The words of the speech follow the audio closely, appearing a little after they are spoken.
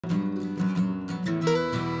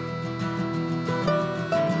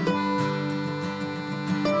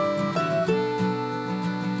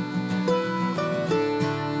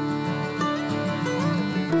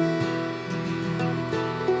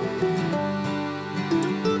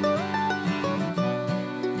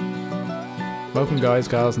Welcome guys,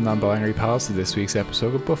 gals and non-binary pals to this week's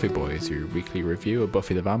episode of Buffy Boys, your weekly review of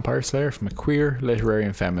Buffy the Vampire Slayer from a queer, literary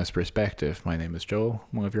and feminist perspective. My name is Joel,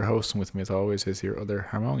 one of your hosts, and with me as always is your other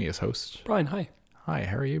harmonious host. Brian, hi. Hi,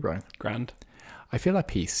 how are you, Brian? Grand. I feel at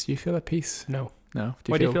peace. Do you feel at peace? No. No?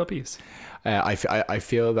 Why do you feel at peace? I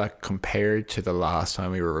feel that compared to the last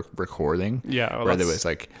time we were recording, where there was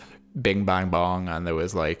like bing bang bong and there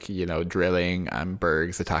was like, you know, drilling and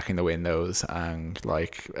bergs attacking the windows and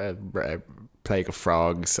like plague of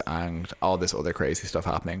frogs and all this other crazy stuff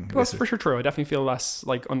happening. Well, that's for sure true. I definitely feel less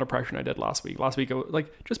like under pressure than I did last week. Last week,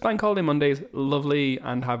 like just bank holiday Mondays, lovely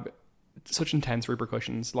and have such intense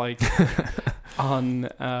repercussions. Like on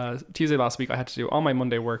Tuesday last week, I had to do all my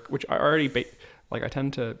Monday work, which I already I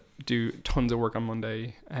tend to do tons of work on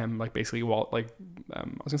Monday. Like basically I was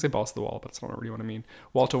gonna say balls to the wall, but that's not really what I mean.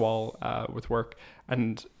 Wall to wall with work,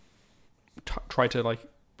 and try to like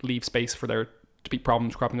leave space for there to be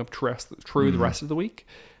problems cropping up through the rest of the week.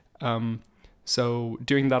 So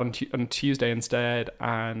doing that on Tuesday instead,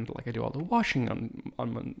 and like I do all the washing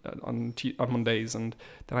on Mondays, and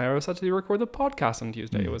then I also had to record the podcast on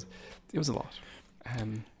Tuesday. It was a lot.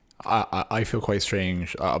 I feel quite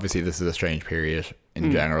strange. Obviously, this is a strange period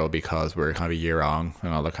in general because we're kind of a year on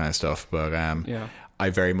and all that kind of stuff. But I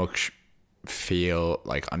very much feel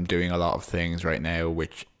like I'm doing a lot of things right now,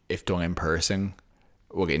 which if done in person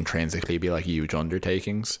would intrinsically be like huge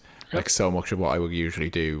undertakings. Yep. Like so much of what I would usually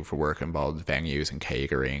do for work involves venues and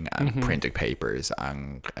catering and printing papers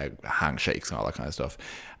and handshakes and all that kind of stuff.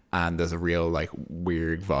 And there's a real like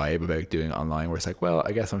weird vibe about doing it online where it's like, well,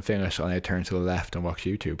 I guess I'm finished and I turn to the left and watch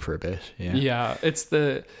YouTube for a bit. Yeah, it's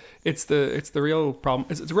the real problem.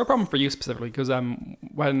 It's a real problem for you specifically because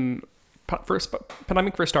when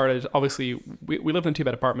pandemic first started, obviously we lived in a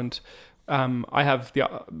 2-bed apartment. I have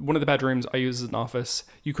one of the bedrooms I use as an office.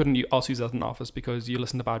 You couldn't also use it as an office because you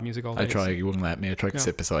listen to bad music all day. You wouldn't let me. I tried to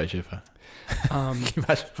sit beside you. But can you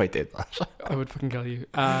imagine if I did that? I would fucking kill you.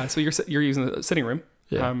 So you're using the sitting room.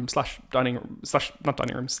 Slash dining room slash not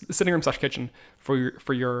dining room, sitting room slash kitchen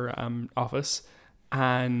for your office.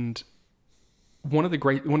 And one of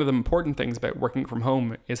the important things about working from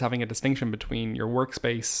home is having a distinction between your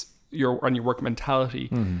workspace, your work mentality,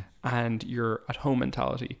 and your at home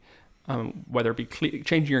mentality. Whether it be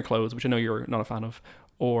changing your clothes, which I know you're not a fan of,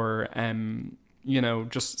 or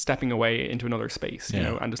just stepping away into another space, you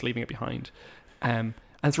know, and just leaving it behind. And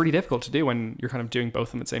it's really difficult to do when you're kind of doing both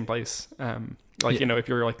of them in the same place. You know, if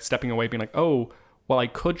you're like stepping away, being like, oh, well, I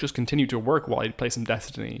could just continue to work while I play some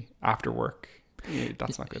Destiny after work. Yeah,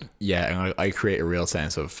 that's not good. Yeah, and I create a real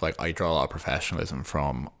sense of like I draw a lot of professionalism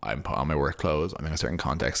from I'm put on my work clothes, I'm in a certain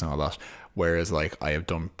context and all that. Whereas like I have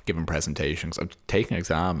given presentations, I've taken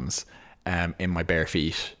exams in my bare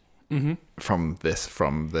feet from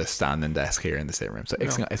the standing desk here in the sitting room. So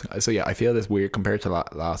I feel this weird compared to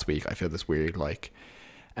last week. I feel this weird like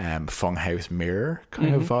funhouse mirror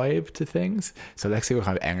kind of vibe to things. So let's see what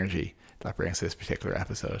kind of energy that brings to this particular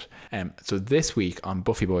episode. So this week on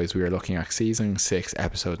Buffy Boys, we are looking at season 6,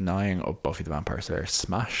 episode 9 of Buffy the Vampire Slayer,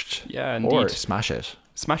 Smashed. Yeah, indeed. Or Smash It.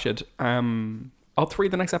 Smash It. All three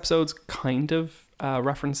of the next episodes kind of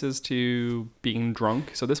references to being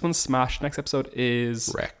drunk. So this one's Smashed. Next episode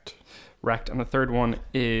is Wrecked. And the third one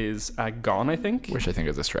is Gone, I think. Which I think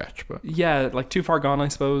is a stretch, but yeah, like too far gone, I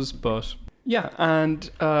suppose. But yeah,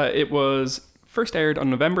 and it was first aired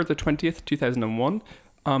on November the 20th, 2001.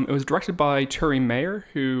 It was directed by Turi Meyer,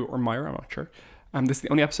 I'm not sure. This is the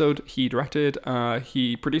only episode he directed.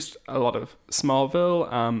 He produced a lot of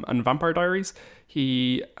Smallville and Vampire Diaries.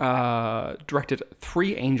 He directed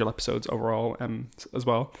 3 Angel episodes overall as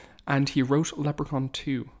well. And he wrote Leprechaun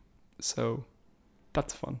 2. So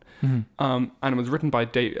that's fun. And it was written by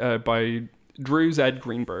Drew Z.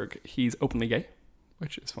 Greenberg. He's openly gay,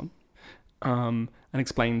 which is fun. And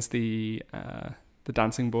explains the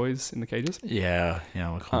dancing boys in the cages. Yeah,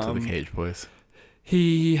 we'll come to the cage boys.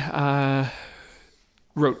 He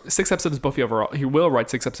wrote 6 episodes of Buffy overall. He will write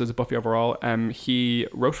 6 episodes of Buffy overall. He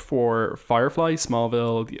wrote for Firefly,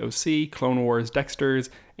 Smallville, The OC, Clone Wars, Dexter's,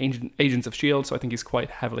 Agents of S.H.I.E.L.D. So I think he's quite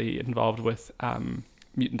heavily involved with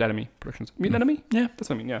Mutant Enemy productions. Mutant Enemy? Yeah, that's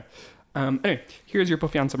what I mean, yeah. Anyway, here's your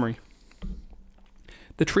Buffy summary.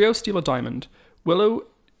 The trio steal a diamond. Willow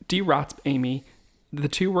de-rats Amy. The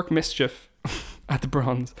two work mischief at the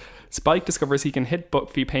bronze. Spike discovers he can hit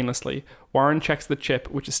Buffy painlessly. Warren checks the chip,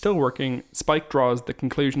 which is still working. Spike draws the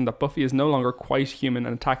conclusion that Buffy is no longer quite human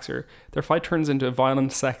and attacks her. Their fight turns into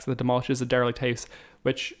violent sex that demolishes the derelict house,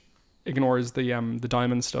 which ignores the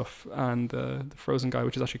diamond stuff and the frozen guy,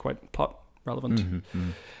 which is actually quite plot relevant.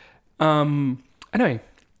 Anyway,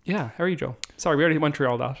 Yeah, how are you, Joe? Sorry, we already went through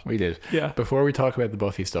all that. We did. Yeah. Before we talk about the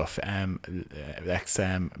Buffy stuff, let's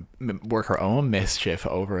work our own mischief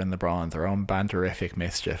over in the bronze, our own banterific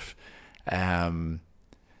mischief.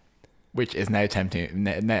 Which is now tempting.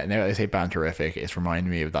 Now that I say banterific, it's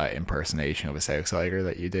reminding me of that impersonation of a Southsider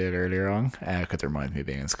that you did earlier on, because it reminds me of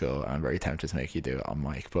being in school. I'm very tempted to make you do it on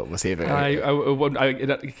mic, but we'll see if it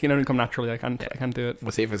can only come naturally. I can't do it.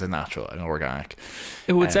 We'll see if it's a natural and organic.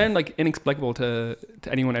 It would sound like inexplicable to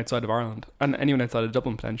anyone outside of Ireland and anyone outside of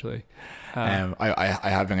Dublin potentially. I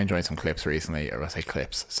have been enjoying some clips recently, or I say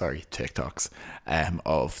clips, sorry, TikToks,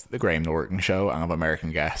 of the Graham Norton show and of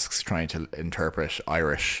American guests trying to interpret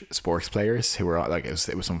Irish sports players who were like, it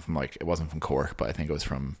was someone from, like, it wasn't from Cork, but I think it was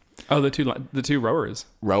from the two rowers.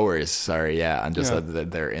 Sorry, yeah, and just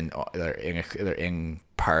they're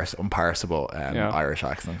unparsable Irish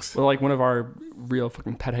accents. Well, like, one of our real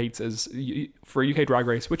fucking pet hates is for UK Drag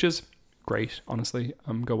Race, which is great, honestly.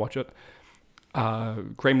 Go watch it.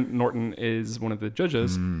 Graham Norton is one of the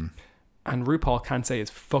judges, and RuPaul can't say his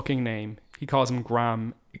fucking name. He calls him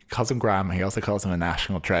Graham. He also calls him a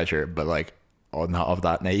national treasure, but like, not of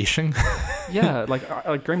that nation. Yeah,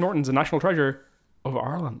 like Graham Norton's a national treasure of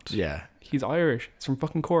Ireland. Yeah, he's Irish. He's from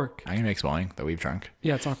fucking Cork. And he makes wine that we've drank.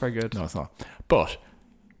 Yeah, it's not very good. No, it's not. But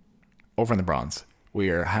over in the bronze, we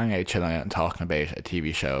are hanging out, chilling out, and talking about a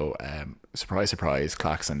TV show. Surprise, surprise,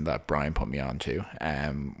 Claxon, that Brian put me on to,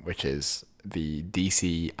 which is the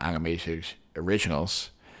DC animated originals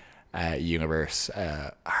universe,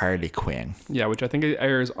 Harley Quinn. Yeah, which I think it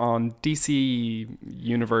airs on DC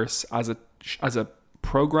Universe as a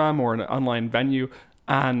program or an online venue,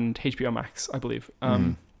 and HBO Max, I believe.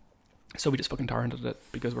 So we just fucking torrented it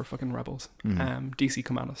because we're fucking rebels. DC,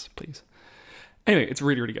 come at us, please. Anyway, it's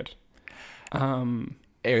really, really good.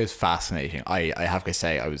 It was fascinating. I have to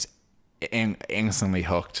say, I was instantly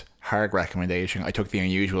hooked. Hard recommendation. I took the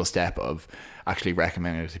unusual step of actually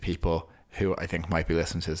recommending it to people who I think might be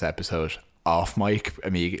listening to this episode off mic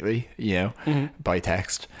immediately, by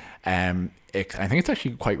text. I think it's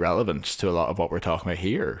actually quite relevant to a lot of what we're talking about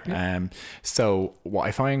here. Yeah. So what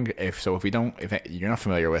I find, if you're not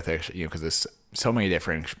familiar with it, because there's so many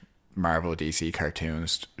different Marvel, DC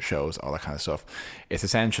cartoons, shows, all that kind of stuff. It's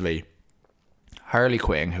essentially Harley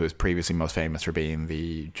Quinn, who is previously most famous for being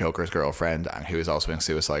the Joker's girlfriend, and who is also in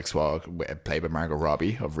Suicide Squad, played by Margot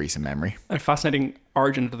Robbie of recent memory. A fascinating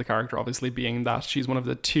origin to the character, obviously, being that she's one of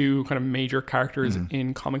the two kind of major characters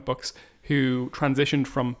in comic books who transitioned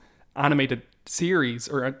from animated series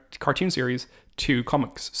or a cartoon series to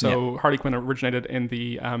comics. So Harley Quinn originated in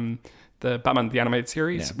the Batman the Animated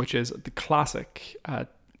Series, which is the classic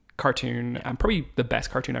cartoon, and probably the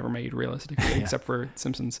best cartoon ever made, realistically, except for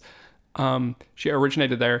Simpsons. She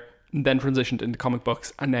originated there, then transitioned into comic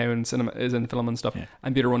books, and now in cinema is in film and stuff.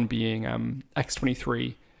 And the other one being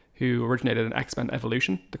X-23, who originated in X-Men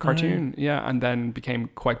Evolution, the cartoon, and then became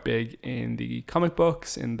quite big in the comic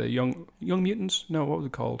books, in the Young Mutants. No, what was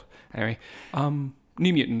it called? Anyway,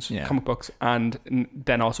 New Mutants comic books, and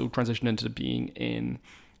then also transitioned into being in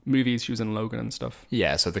movies. She was in Logan and stuff.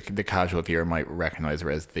 Yeah, so the casual viewer might recognize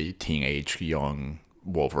her as the teenage young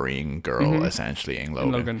Wolverine girl, essentially, in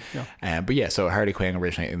Logan. But yeah, so Harley Quinn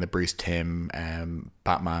originated in the Bruce Timm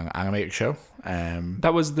Batman animated show.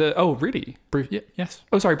 That was the really Bruce, yes.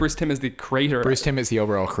 Oh, sorry, Bruce Timm is the creator. Bruce Timm is the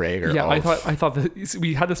overall creator. Yeah, I thought that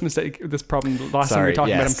we had this problem last time we were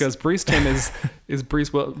talking about him, because Bruce Timm is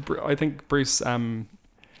Bruce. Well, I think Bruce.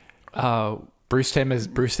 Bruce Timm is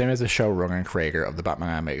the showrunner and creator of the Batman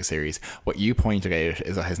animated series. What you pointed out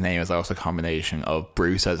is that his name is also a combination of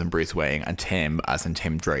Bruce as in Bruce Wayne and Tim as in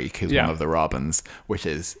Tim Drake, who's one of the Robins, which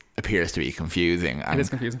appears to be confusing. And, it is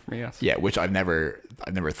confusing for me, yes. Yeah, which I've never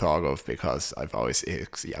thought of, because I've always seen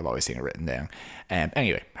it written down.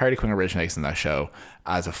 Anyway, Harley Quinn originates in that show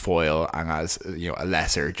as a foil and as a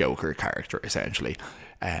lesser Joker character, essentially.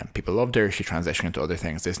 People loved her. She transitioned into other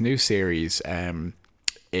things. This new series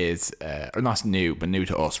is or not new, but new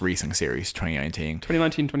to us, recent series,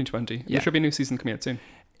 2019-2020. There should be a new season coming out soon.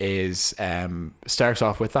 Is starts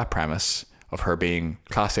off with that premise of her being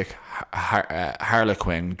classic Harley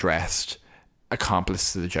Quinn dressed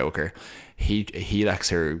accomplice to the Joker. He lets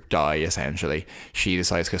her die, essentially. She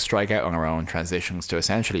decides to strike out on her own, transitions to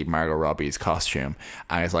essentially Margot Robbie's costume,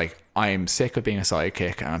 and is like, I'm sick of being a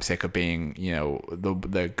sidekick, and I'm sick of being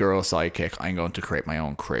the girl sidekick. I'm going to create my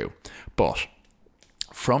own crew. But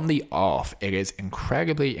from the off, it is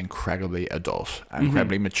incredibly adult,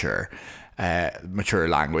 incredibly mature. Mature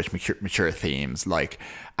language, mature themes,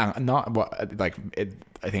 and not what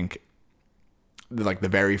I think like the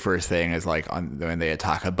very first thing is like when they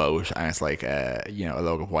attack a boat, and it's like a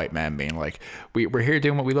load of white men being like, we're here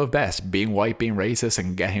doing what we love best, being white, being racist,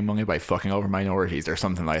 and getting money by fucking over minorities or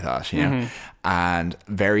something like that, you know. And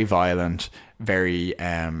very violent, very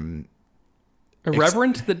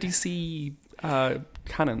irreverent to the DC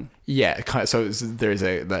canon. Yeah, so there's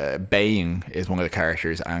the Bane is one of the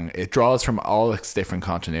characters, and it draws from all its different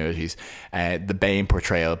continuities. The Bane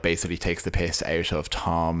portrayal basically takes the piss out of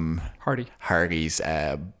Tom Hardy's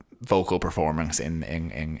vocal performance in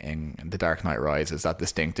The Dark Knight Rises. That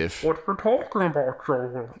distinctive. What you're talking about,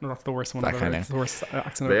 Joel? No, that's the worst one. That kind of the worst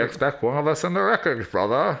accent. They expect one of us in the wreckage,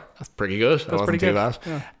 brother. That's pretty good. That's pretty good. Too bad.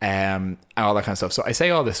 Yeah. And all that kind of stuff. So I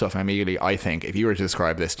say all this stuff, and immediately I think, if you were to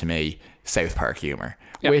describe this to me, South Park humor,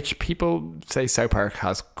 which people say South Park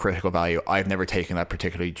has critical value. I've never taken that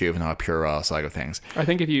particularly juvenile, puerile side of things. I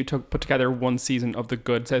think if you put together one season of the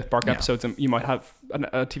good South Park episodes, you might have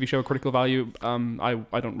a TV show of critical value. I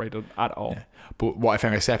don't rate it at all. Yeah. But what I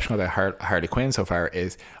found exceptional about Harley Quinn so far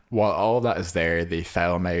is, while all that is there, the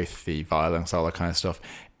foul mouth, the violence, all that kind of stuff,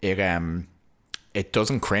 it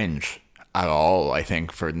doesn't cringe at all. I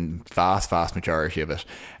think for the vast majority of it,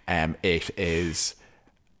 it is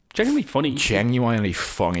genuinely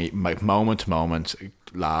funny, like moment to moment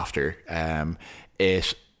laughter. And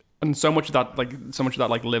so much of that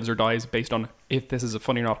like lives or dies based on if this is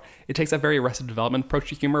funny or not. It takes a very Arrested Development approach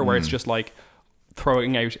to humor, where it's just like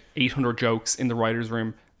throwing out 800 jokes in the writer's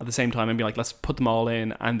room at the same time and be like, let's put them all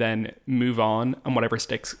in and then move on, and whatever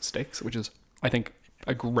sticks, which is, I think,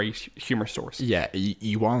 a great humor source. Yeah,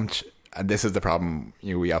 you want, and this is the problem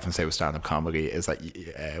we often say with stand-up comedy, is that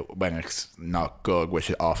when it's not good, which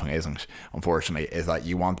it often isn't, unfortunately, is that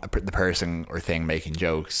you want the person or thing making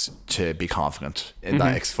jokes to be confident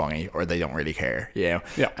that it's funny, or they don't really care, you know?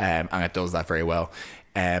 Yeah. And it does that very well.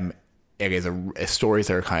 It is stories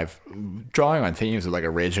that are kind of drawing on themes of like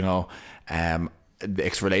original.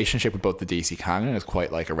 Its relationship with both the DC canon is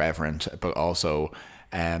quite like irreverent, but also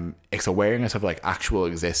its awareness of like actual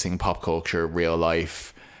existing pop culture, real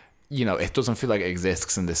life. It doesn't feel like it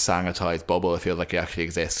exists in this sanitized bubble. It feels like it actually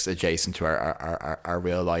exists adjacent to our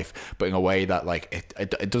real life, but in a way that like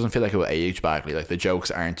it doesn't feel like it will age badly. Like the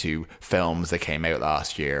jokes aren't to films that came out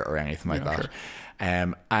last year or anything like that. Sure.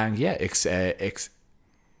 And yeah, it's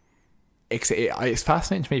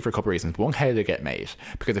fascinating to me for a couple of reasons. One, how did it get made?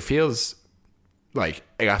 Because it feels like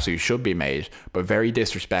it absolutely should be made, but very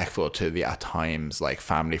disrespectful to the at times like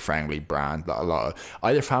family friendly brand that a lot of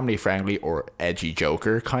either family friendly or edgy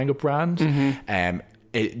Joker kind of brand.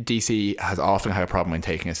 DC has often had a problem in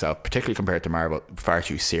taking itself, particularly compared to Marvel, far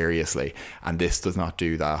too seriously, and this does not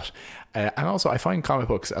do that. And also, I find comic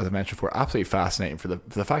books, as I mentioned before, absolutely fascinating for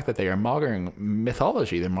the fact that they are modern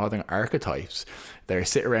mythology, they're modern archetypes. They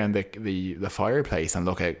sit around the fireplace and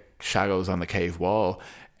look at shadows on the cave wall,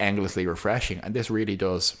 endlessly refreshing, and this really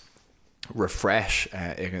does refresh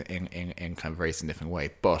in kind of a very significant way.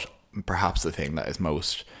 But perhaps the thing that is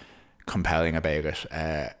most compelling about it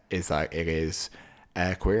is that it is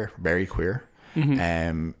queer, very queer.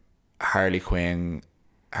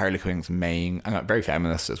 Harley Quinn's main, and very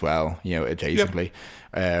feminist as well, adjacently.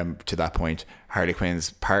 To that point, Harley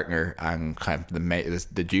Quinn's partner and kind of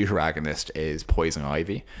the deuteragonist is Poison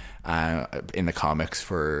Ivy. In the comics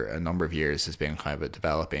for a number of years has been kind of a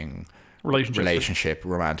developing romantic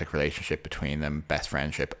relationship between them, best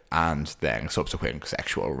friendship, and then subsequent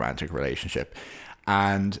sexual romantic relationship.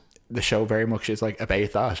 And the show very much is like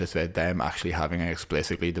about that. It's about them actually having an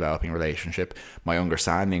explicitly developing relationship. My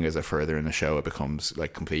understanding is that further in the show it becomes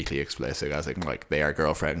like completely explicit, as in like they are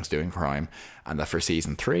girlfriends doing crime, and that for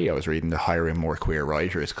season 3 I was reading to hire in more queer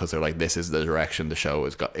writers because they're like, this is the direction the show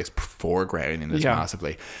is foregrounding this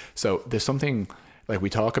massively. So there's something like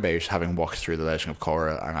we talk about having walked through The Legend of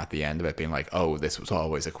Korra, and at the end of it being like, oh, this was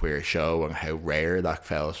always a queer show, and how rare that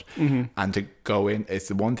felt. And to go in, it's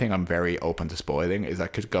the one thing I'm very open to spoiling, is I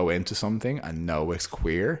could go into something and know it's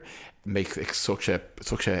queer. It makes it such a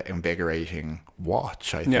invigorating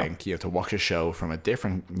watch, I think, to watch a show from a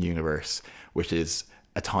different universe, which is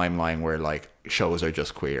a timeline where like shows are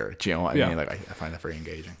just queer. Do you know what I mean? Like I find that very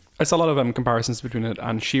engaging. I saw a lot of comparisons between it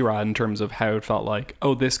and She-Ra in terms of how it felt like,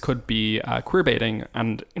 oh, this could be queer baiting,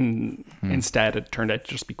 and instead it turned out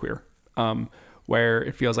to just be queer. Where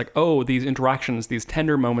it feels like, oh, these interactions, these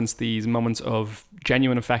tender moments, these moments of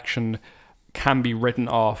genuine affection can be written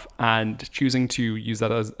off, and choosing to use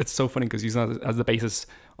that as, it's so funny because using that as the basis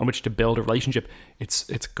on which to build a relationship, it's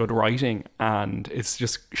good writing, and it's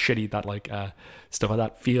just shitty that like stuff like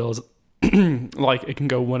that feels like it can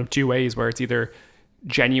go one of two ways, where it's either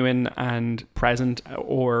genuine and present,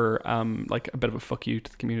 or like a bit of a fuck you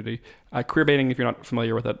to the community. Queer baiting, if you're not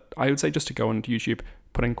familiar with it, I would say just to go on YouTube,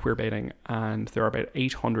 put in queer baiting, and there are about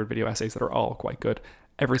 800 video essays that are all quite good.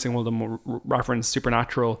 Every single one of them will reference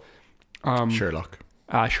Supernatural, Sherlock,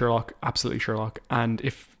 absolutely Sherlock. And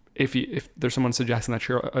if there's someone suggesting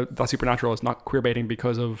that that Supernatural is not queer baiting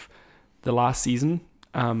because of the last season,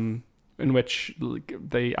 in which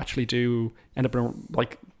they actually do end up in,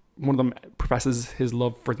 like, one of them professes his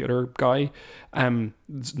love for the other guy,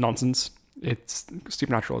 it's nonsense. It's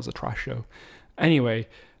Supernatural is a trash show. Anyway,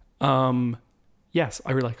 yes,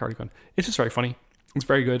 I really like Harley Quinn. It's just very funny. It's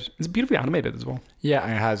very good. It's beautifully animated as well. Yeah,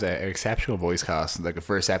 and it has an exceptional voice cast. Like, the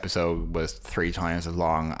first episode was 3 times as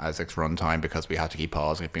long as its runtime because we had to keep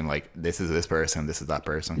pausing it, being like, this is this person, this is that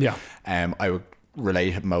person. Yeah. I would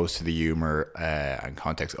relate most to the humor and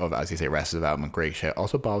context of, as you say, Arrested Development, great show.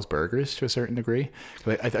 Also Bob's Burgers to a certain degree.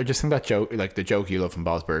 Like, I just think that joke, like the joke you love from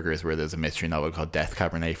Bob's Burgers, where there's a mystery novel called Death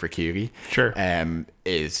Cabernet for Cutie, sure,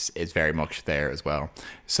 is very much there as well.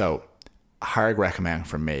 So hard recommend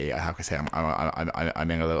from me. I have to say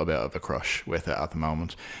I'm in a little bit of a crush with it at the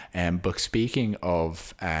moment. But speaking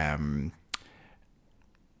of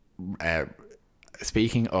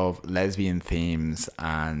lesbian themes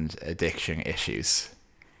and addiction issues,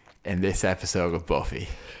 in this episode of Buffy.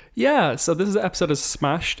 Yeah, so this episode is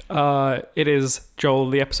Smashed. It is, Joel,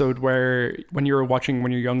 the episode where when you were watching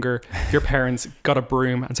when you're younger, your parents got a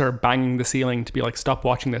broom and started banging the ceiling to be like, stop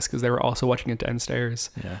watching this, because they were also watching it downstairs.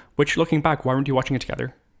 Yeah. Which, looking back, why weren't you watching it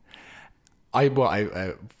together? I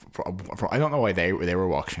don't know why they were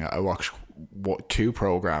watching it. I watched 2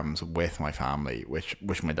 programs with my family, which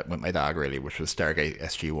with my dad really, which was Stargate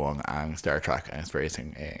SG-1 and Star Trek and its various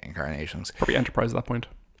incarnations. Probably Enterprise at that point.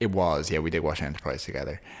 It was, yeah. We did watch Enterprise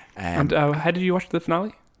together. And how did you watch the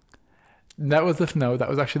finale? That was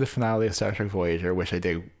actually the finale of Star Trek Voyager, which I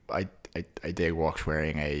did watch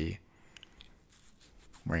wearing a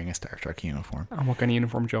Star Trek uniform. And what kind of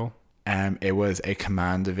uniform, Joel? It was a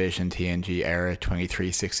Command Division TNG era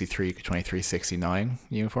 2363 2369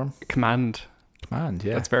 uniform. Command,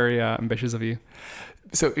 yeah. That's very ambitious of you.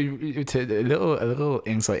 So a little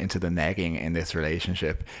insight into the negging in this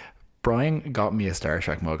relationship. Brian got me a Star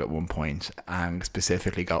Trek mug at one point, and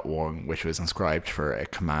specifically got one which was inscribed for a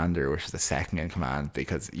commander, which is the second in command,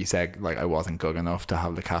 because you said like I wasn't good enough to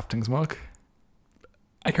have the captain's mug.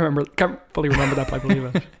 I can't fully remember that, but I believe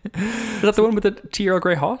it. Is that the one with the tea Earl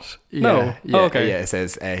Grey hot? Yeah, no. Yeah, oh, okay. Yeah, it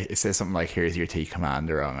says something like, here's your tea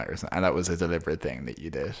commander on it, or something. And that was a deliberate thing that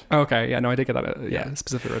you did. Okay, yeah, no, I did get that. Yeah,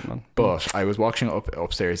 specifically written on. But I was watching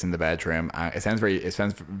upstairs in the bedroom, and it sounds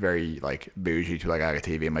very like bougie to like have a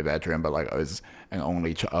TV in my bedroom, but like I was an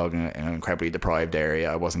only child in an incredibly deprived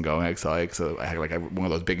area. I wasn't going outside, so I had like one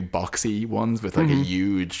of those big boxy ones with like a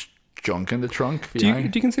huge junk in the trunk. Do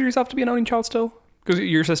you consider yourself to be an only child still? Because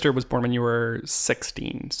your sister was born when you were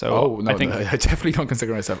 16, so I definitely don't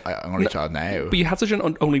consider myself an only child now. But you had such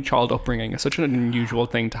an only child upbringing. It's such an unusual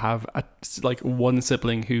thing to have one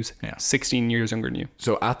sibling who's 16 years younger than you.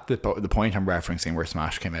 So at the point I'm referencing where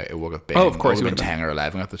Smash came out, it would have been, of course, it would have been 10 or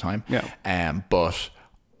 11 at the time. Yeah. But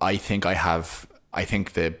I think the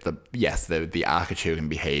attitude and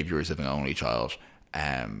behaviours of an only child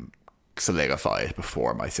solidified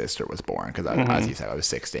before my sister was born, because as you said, I was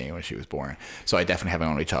 16 when she was born, so I definitely have an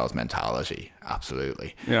only child's mentality,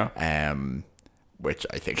 absolutely. Which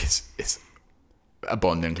I think is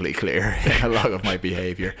abundantly clear in a lot of my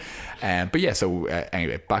behavior.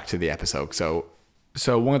 Anyway, back to the episode. So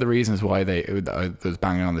one of the reasons why there's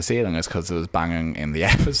banging on the ceiling is because there was banging in the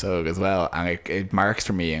episode as well, and it marks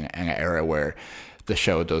for me an era where the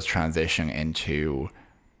show does transition into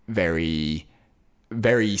very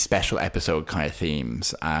very special episode kind of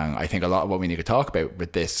themes. And I think a lot of what we need to talk about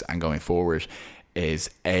with this and going forward is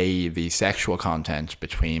A, the sexual content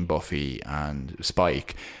between Buffy and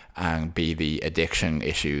Spike, and B, the addiction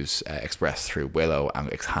issues expressed through Willow and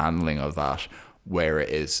its handling of that, where it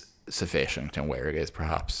is sufficient and where it is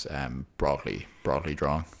perhaps broadly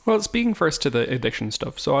drawn. Well, speaking first to the addiction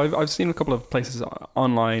stuff, so I've seen a couple of places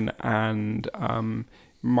online, and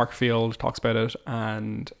Mark Field talks about it,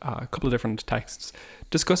 and a couple of different texts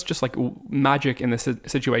discuss just like magic in this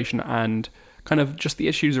situation, and kind of just the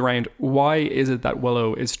issues around why is it that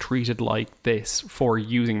Willow is treated like this for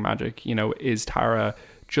using magic. You know, is Tara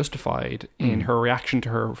justified in her reaction to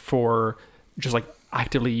her for just like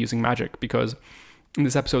actively using magic? Because in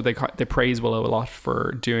this episode they praise Willow a lot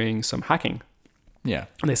for doing some hacking. Yeah.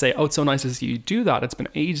 And they say, oh, it's so nice to see you do that. It's been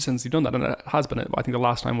ages since you've done that. And it has been. I think the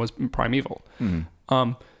last time was Primeval.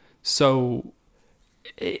 So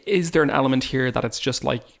is there an element here that it's just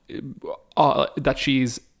like that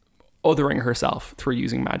she's othering herself through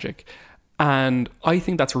using magic. And I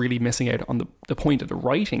think that's really missing out on the point of the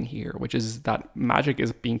writing here, which is that magic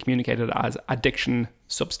is being communicated as addiction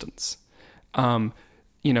substance.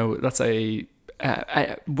 That's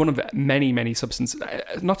one of many substance,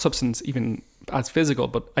 not substance even as physical,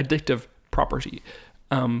 but addictive property.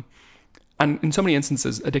 And in so many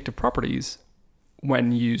instances, addictive properties,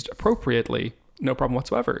 when used appropriately, no problem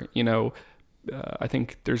whatsoever. I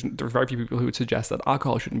think there's very few people who would suggest that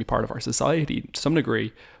alcohol shouldn't be part of our society to some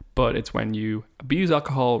degree, but it's when you abuse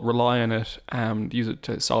alcohol, rely on it, and use it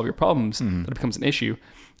to solve your problems that it becomes an issue.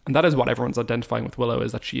 And that is what everyone's identifying with Willow,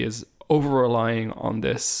 is that she is over-relying on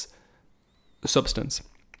this substance.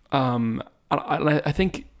 And I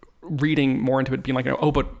think reading more into it, being like,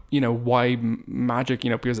 why magic?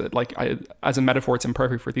 Because as a metaphor, it's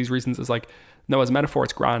imperfect for these reasons. It's like, no, as a metaphor,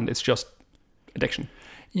 it's grand. It's just addiction.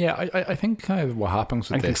 Yeah, I think kind of what happens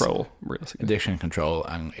with and this control, realistically. Addiction and control,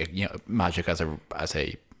 and magic as a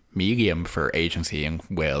medium for agency and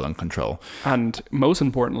will and control. And most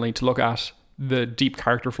importantly, to look at the deep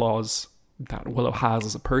character flaws that Willow has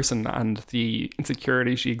as a person, and the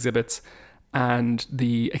insecurity she exhibits, and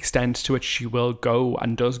the extent to which she will go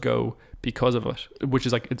and does go because of it, which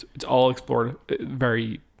is like it's all explored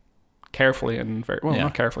very carefully and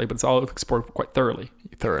not carefully, but it's all explored quite thoroughly.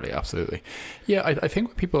 Absolutely. Yeah, I think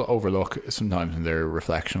what people overlook sometimes in their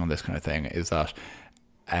reflection on this kind of thing is that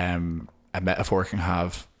a metaphor can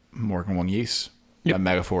have more than one use. Yep. A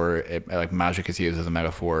metaphor, like magic, is used as a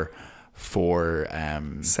metaphor for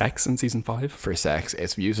sex in season 5. For sex,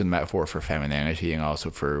 it's used as a metaphor for femininity, and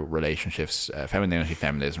also for relationships, femininity,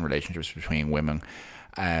 feminism, relationships between women,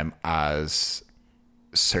 as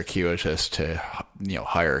circuitous to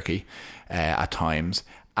hierarchy at times.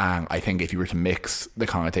 And I think if you were to mix the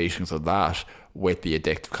connotations of that with the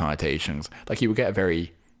addictive connotations, like, you would get a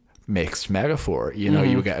very mixed metaphor. You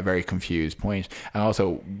would get a very confused point. And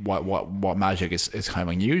also what magic is kind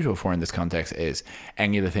of unusual for in this context is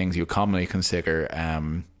any of the things you commonly consider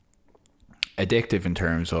addictive in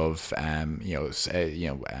terms of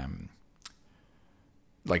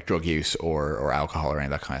like drug use or alcohol or any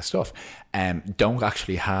of that kind of stuff, don't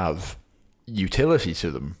actually have utility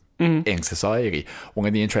to them in society. One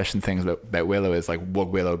of the interesting things about Willow is, like, would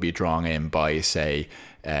Willow be drawn in by, say,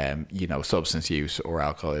 substance use or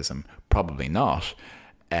alcoholism? Probably not.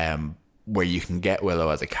 Where you can get Willow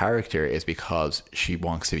as a character is because she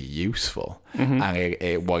wants to be useful,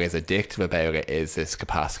 and what is addictive about it is this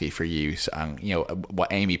capacity for use. And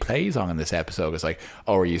what Amy plays on in this episode is like,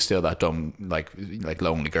 oh, are you still that dumb, like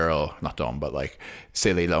lonely girl? Not dumb, but like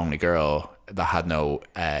silly lonely girl that had no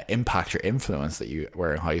impact or influence that you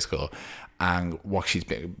were in high school. And what she's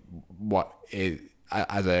been, what is,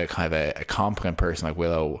 as a kind of a competent person like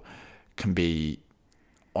Willow, can be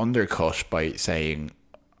undercut by saying,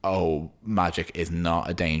 oh, magic is not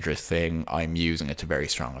a dangerous thing, I'm using it to very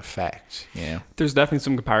strong effect. There's definitely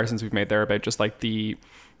some comparisons we've made there about just like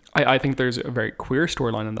I think there's a very queer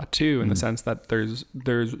storyline in that too, in the sense that there's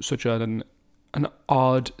such an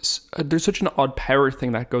odd power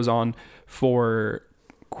thing that goes on for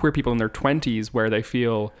queer people in their 20s, where they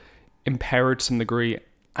feel empowered to some degree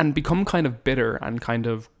and become kind of bitter and kind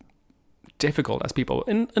of difficult as people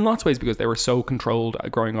in lots of ways, because they were so controlled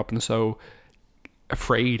growing up and so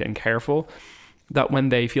afraid and careful, that when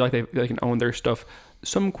they feel like they can own their stuff,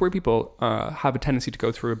 some queer people have a tendency to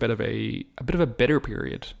go through a bit of a bitter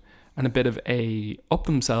period, and a bit of a not up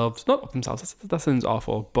themselves, that sounds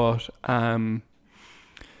awful, but a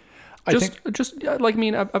bit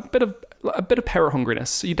of power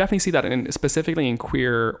hungriness. You definitely see that specifically in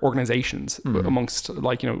queer organizations amongst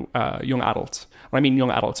young adults. And I mean young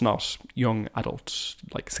adults, not young adults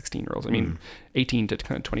like 16-year-olds. I mean 18 to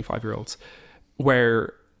kind of 25-year-olds,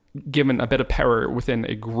 where given a bit of power within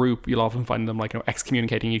a group, you'll often find them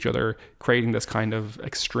excommunicating each other, creating this kind of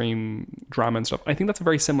extreme drama and stuff. I think that's a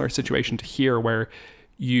very similar situation to here, where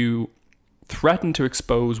you threaten to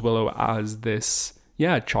expose Willow as this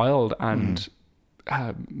child and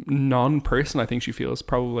non-person. I think she feels,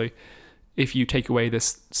 probably, if you take away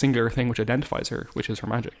this singular thing which identifies her, which is her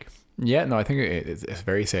magic. Yeah, no, I think it's a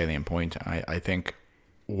very salient point. I think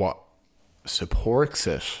what supports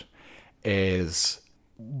it is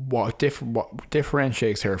what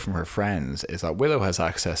differentiates her from her friends is that Willow has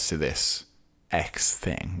access to this X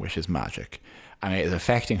thing, which is magic, and it is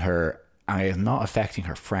affecting her, and it is not affecting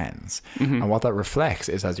her friends. And what that reflects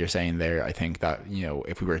is, as you're saying there, I think that,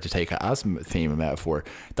 if we were to take it as a theme and metaphor,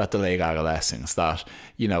 that delayed adolescence, that,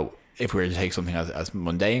 if we were to take something as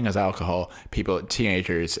mundane as alcohol,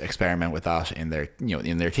 teenagers experiment with that in their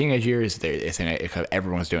teenage years.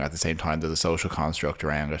 Everyone's doing it at the same time. There's a social construct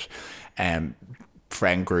around it.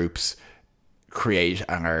 friend groups create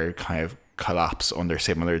and are kind of collapse under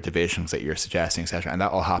similar divisions that you're suggesting, etc. And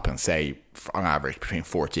that all happens, say, on average between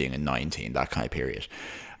 14 and 19, that kind of period.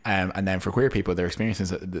 And then for queer people, they're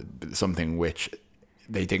experiencing something which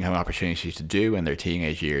they didn't have an opportunity to do in their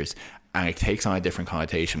teenage years, and it takes on a different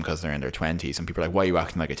connotation because they're in their 20s, and people are like, why are you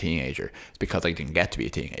acting like a teenager? It's because I didn't get to be a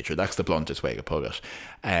teenager. That's the bluntest way to put it.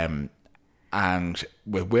 And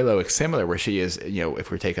with Willow, it's similar, where she is,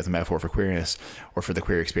 if we take it as a metaphor for queerness or for the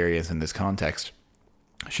queer experience in this context,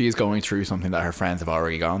 she is going through something that her friends have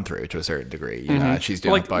already gone through to a certain degree. And she's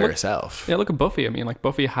doing it by herself. Yeah, look at Buffy. I mean, like,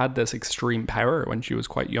 Buffy had this extreme power when she was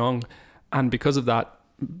quite young, and because of that,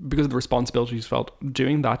 because of the responsibility she felt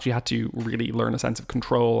doing that, she had to really learn a sense of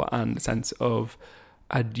control and a sense of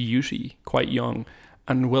a duty quite young.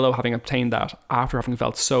 And Willow, having obtained that after having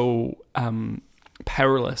felt so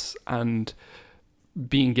powerless and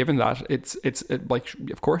being given that, it's like,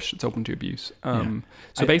 of course it's open to abuse.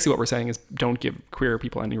 So basically what we're saying is, don't give queer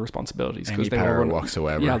people any responsibilities, because they will run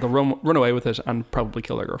whatsoever. Yeah, they'll run away with it and probably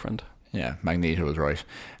kill their girlfriend. Yeah, Magneto was right.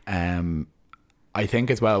 I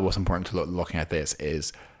think as well, what's important to looking at this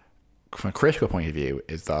is, from a critical point of view,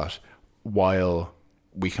 is that while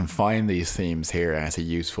we can find these themes here as a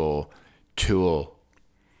useful tool,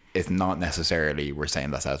 it's not necessarily we're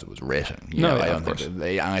saying that's as it was written. I don't think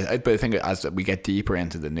but I think as we get deeper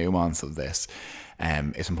into the nuance of this,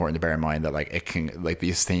 it's important to bear in mind that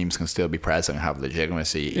these themes can still be present and have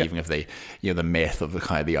legitimacy, even if they, the myth of the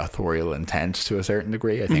kind of the authorial intent to a certain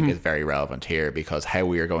degree, I think is very relevant here, because how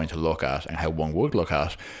we are going to look at, and how one would look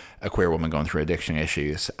at, a queer woman going through addiction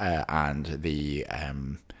issues and the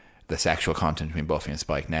sexual content between Buffy and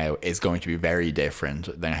Spike now is going to be very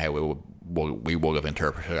different than how we would have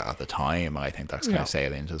interpreted it at the time. I think that's kind of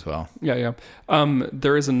salient as well. Yeah.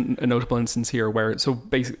 There is a notable instance here where, so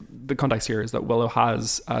basically the context here is that Willow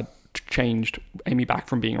has changed Amy back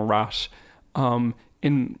from being a rat.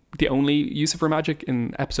 In the only use of her magic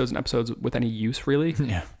in episodes and episodes with any use, really.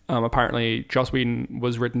 Yeah. Apparently, Joss Whedon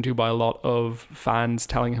was written to by a lot of fans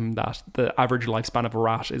telling him that the average lifespan of a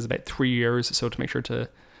rat is about 3 years, so to make sure to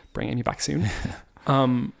bring Amy back soon.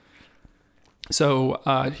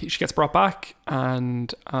 So she gets brought back,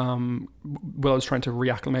 and Willow's trying to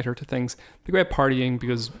reacclimate her to things. They go out partying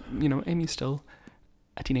because, Amy's still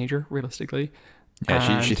a teenager, realistically.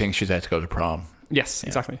 Yeah, she thinks she's out to go to prom. Yes,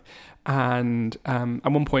 exactly. And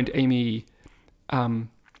at one point, Amy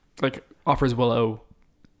offers Willow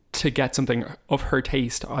to get something of her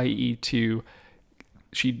taste, i.e.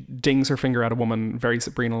 she dings her finger at a woman, very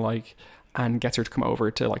Sabrina-like, and gets her to come over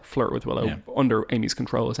to flirt with Willow under Amy's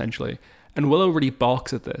control, essentially. And Willow really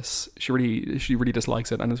balks at this. She really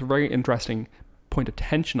dislikes it, and it's a very interesting point of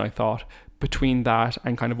tension, I thought, between that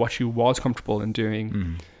and kind of what she was comfortable in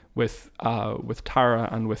doing with Tara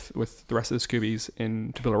and with the rest of the Scoobies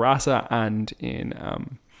in Tabula Rasa and in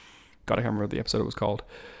God, I can't remember what the episode it was called,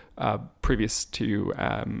 previous to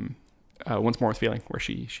Once More with Feeling, where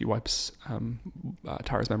she wipes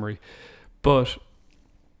Tara's memory. But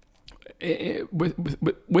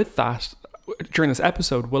with that, during this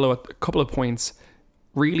episode, Willow at a couple of points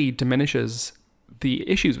really diminishes the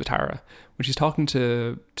issues with Tara when she's talking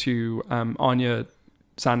to Anya,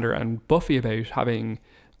 Xander, and Buffy about having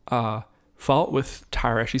fault with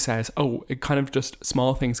Tara. She says, "Oh, it kind of just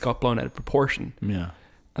small things got blown out of proportion." Yeah,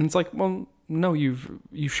 and it's like, well, no, you've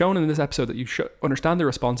shown in this episode that you understand the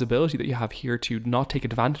responsibility that you have here to not take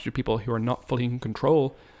advantage of people who are not fully in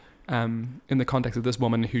control. In the context of this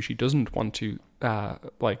woman who she doesn't want to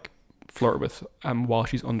flirt with while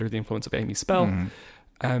she's under the influence of Amy's spell,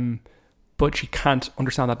 but she can't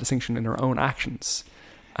understand that distinction in her own actions.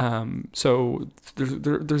 So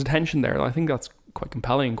there's a tension there. I think that's quite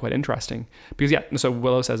compelling, quite interesting, because so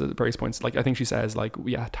Willow says at various points, I think she says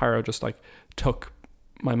Tara just took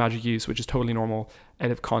my magic use, which is totally normal,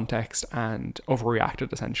 out of context and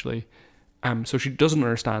overreacted essentially. So she doesn't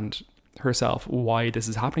understand herself why this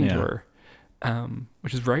is happening to her,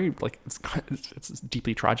 which is very it's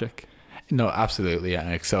deeply tragic. No, absolutely, and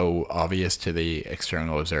it's so obvious to the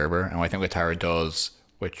external observer. And I think what Tara does,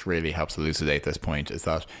 which really helps elucidate this point, is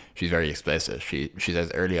that she's very explicit. She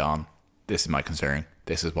says early on, "This is my concern.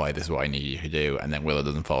 This is what I need you to do." And then Willow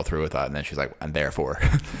doesn't follow through with that, and then she's like, "And therefore,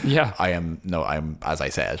 I'm as I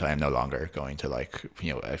said, I am no longer going to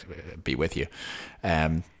be with you."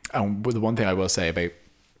 And the one thing I will say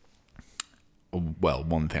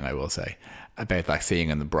about that seeing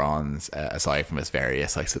in the bronze, aside from its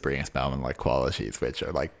various Sabrina Spellman qualities, which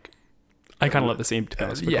are I kind of love the scene, to be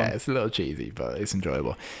honest. It's a little cheesy, but it's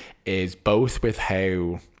enjoyable, is both with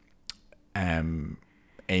how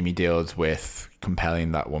Amy deals with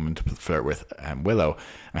compelling that woman to flirt with Willow,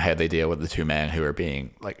 and how they deal with the two men who are being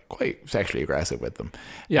like quite sexually aggressive with them.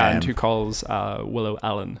 Yeah, and who calls Willow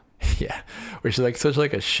Ellen. Yeah, which is like such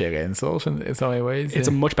like a shit insult in so many ways. It's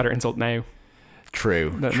a much better insult now.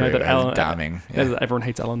 True. Now that Ellen, damning. Now that everyone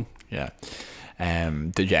hates Ellen. Yeah.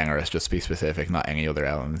 Degenerate, just to be specific, not any other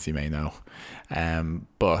Ellens you may know.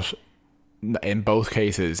 But in both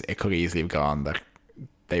cases, it could easily have gone that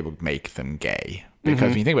they would make them gay. Because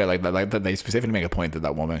when you think about it, like they specifically make a point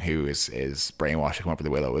that woman who is brainwashed to come up with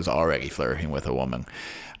the Willow is already flirting with a woman.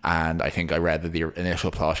 And I think I read that the initial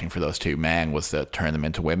plotting for those two men was to turn them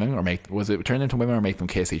into women, or make them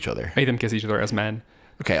kiss each other? Make them kiss each other as men.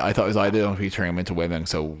 Okay, I thought it was either going to be turning them into women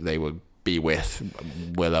so they would be with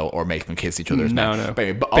Willow, or make them kiss each other as men. No.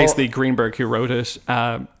 Basically, Greenberg, who wrote it,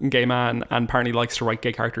 gay man, and apparently likes to write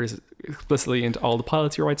gay characters explicitly into all the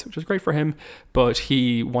pilots he writes, which is great for him. But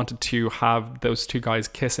he wanted to have those two guys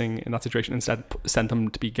kissing in that situation, instead sent them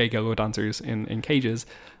to be gay go-go dancers in cages.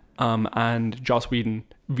 And Joss Whedon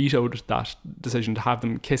vetoed that decision to have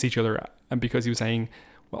them kiss each other, and because he was saying,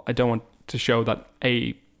 well, I don't want to show that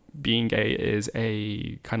being gay is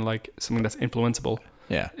a kind of like something that's influenceable.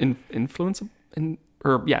 Yeah. Not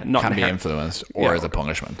can be influenced, or as a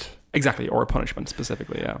punishment. Exactly, or a punishment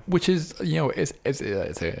specifically, yeah. Which is, it's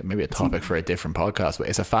maybe a topic for a different podcast, but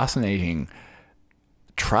it's a fascinating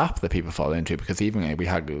trap that people fall into, because even we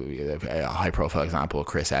had a high profile example of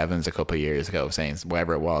Chris Evans a couple of years ago saying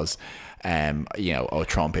whatever it was,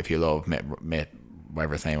 Trump, if you love Mitt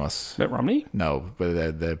whatever his name was, Mitt Romney, no,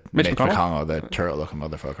 but the Mitch McConnell, the turtle looking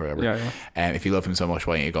motherfucker, whatever. And if you love him so much,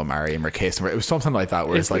 why don't you go marry him or kiss him? It was something like that,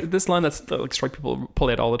 where it's like this line that's like straight people pull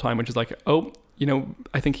out all the time, which is like,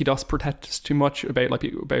 I think he does protect us too much about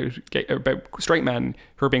straight men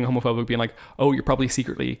who are being homophobic, being like, oh, you're probably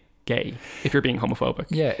secretly gay if you're being homophobic.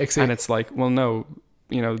 Yeah, exactly. And it's like, well, no,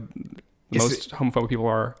 most homophobic people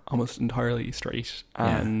are almost entirely straight,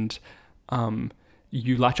 and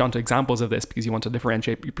you latch onto examples of this because you want to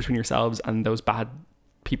differentiate between yourselves and those bad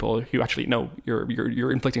people who actually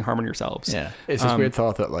you're inflicting harm on yourselves. Yeah, it's this weird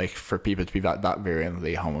thought that like for people to be that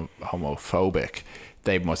virulently homophobic,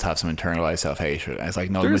 they must have some internalized self-hatred. And it's like,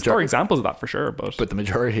 no, there are examples of that for sure, but the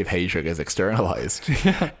majority of hatred is externalized.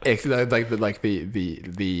 It's like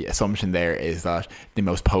the assumption there is that the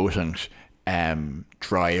most potent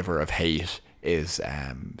driver of hate is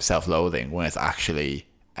self-loathing, when it's actually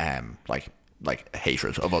like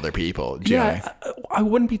hatred of other people. Do you know what I mean? I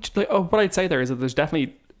wouldn't be what I'd say there is that there's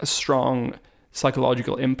definitely a strong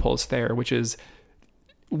psychological impulse there, which is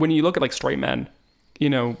when you look at like straight men,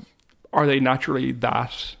 are they naturally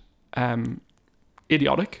that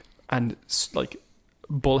idiotic and like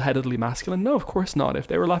bullheadedly masculine? No, of course not. If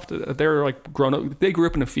they were they're like grown up, they grew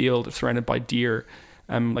up in a field surrounded by deer,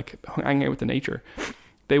 like hanging out with the nature,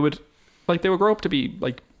 they would grow up to be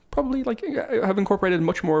like probably like have incorporated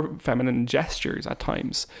much more feminine gestures at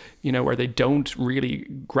times, where they don't really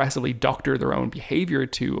aggressively doctor their own behavior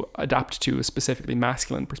to adapt to a specifically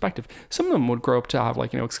masculine perspective. Some of them would grow up to have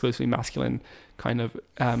like, exclusively masculine kind of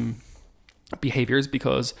behaviors,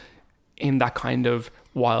 because in that kind of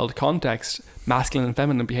wild context, masculine and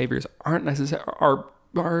feminine behaviors aren't necessarily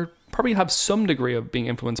are probably have some degree of being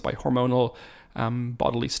influenced by hormonal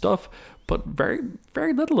bodily stuff, but very,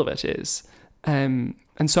 very little of it is. And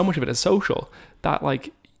so much of it is social that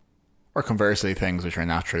like, or conversely, things which are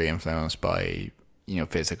naturally influenced by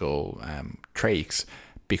physical traits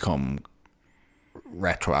become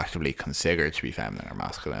retroactively considered to be feminine or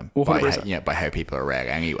masculine by how people are read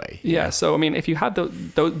anyway. Yeah. So I mean, if you had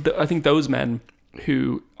I think those men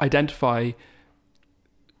who identify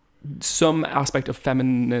some aspect of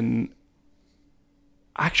feminine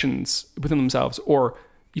actions within themselves, or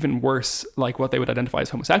even worse, like what they would identify as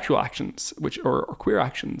homosexual actions, or queer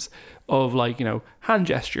actions of like, hand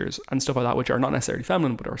gestures and stuff like that, which are not necessarily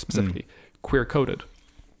feminine, but are specifically queer coded.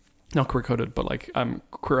 Not queer coded, but like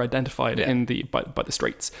queer identified by the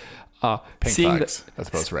straights. Pink flags as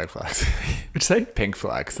opposed to red flags. What'd you say? Pink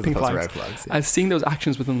flags as opposed to red flags. As seeing those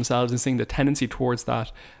actions within themselves and seeing the tendency towards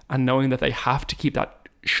that, and knowing that they have to keep that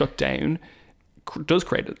shut down, does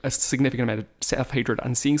create a significant amount of self-hatred.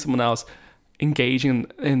 And seeing someone else engaging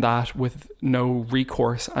in that with no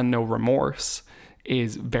recourse and no remorse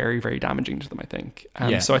is very, very damaging to them, I think.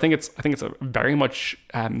 So I think it's a very much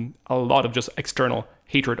a lot of just external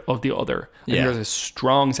hatred of the other. And there's a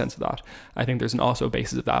strong sense of that. I think there's also a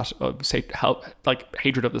basis of that, of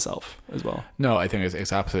hatred of the self as well. No, I think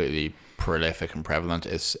it's absolutely prolific and prevalent.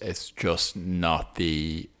 It's just not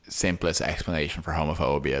the simplest explanation for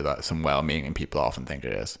homophobia that some well-meaning people often think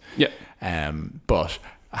it is. Yeah. But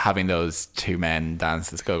having those two men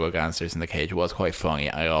dances, go-go dancers in the cage was quite funny.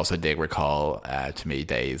 I also did recall to me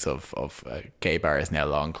days of gay bars now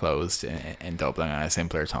long closed in Dublin at a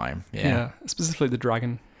simpler time. Yeah, specifically the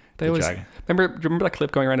Dragon. They always remember that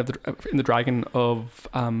clip going around in the Dragon of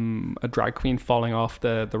a drag queen falling off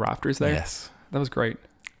the rafters there. Yes, that was great.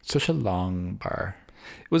 Such a long bar.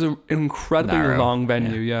 It was an incredibly long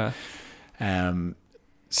venue. Yeah.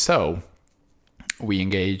 So we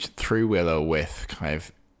engage through Willow with kind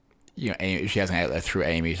of, Amy, she has an outlet through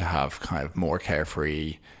Amy to have kind of more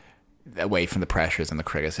carefree, away from the pressures and the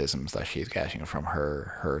criticisms that she's getting from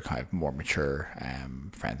her kind of more mature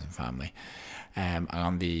friends and family. And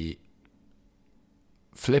on the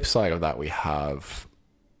flip side of that, we have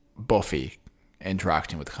Buffy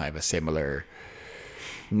interacting with kind of a similar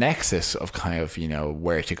nexus of kind of,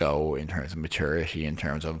 where to go in terms of maturity, in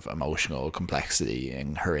terms of emotional complexity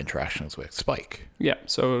in her interactions with Spike. Yeah,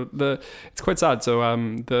 so it's quite sad. So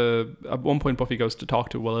at one point Buffy goes to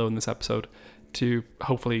talk to Willow in this episode to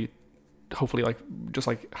hopefully like just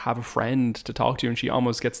like have a friend to talk to, and she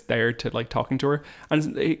almost gets there to like talking to her,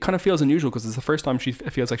 and it kind of feels unusual because it's the first time she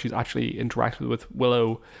feels like she's actually interacted with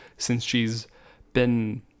Willow since she's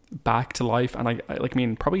been back to life. And I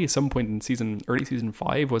mean probably at some point in early season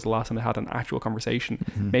 5 was the last time they had an actual conversation.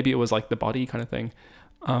 Mm-hmm. Maybe it was like the body kind of thing,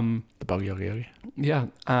 the buggy yogi. Yeah.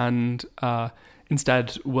 And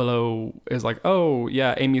instead Willow is like, oh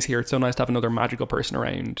yeah, Amy's here, it's so nice to have another magical person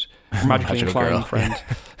around, magically inclined friend.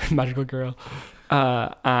 Magical girl.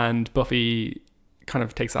 And Buffy kind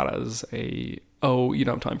of takes that as you don't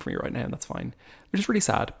have time for me right now, and that's fine, which is really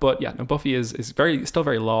sad. But yeah, no, Buffy is still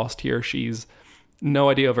very lost here. She's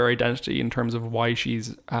no idea of her identity in terms of why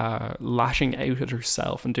she's lashing out at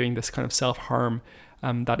herself and doing this kind of self-harm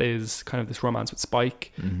that is kind of this romance with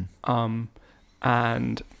Spike. Mm-hmm.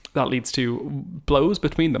 And that leads to blows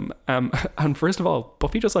between them. And first of all,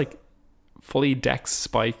 Buffy just like fully decks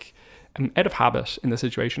Spike out of habit in this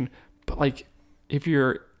situation. But like, if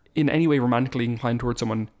you're in any way romantically inclined towards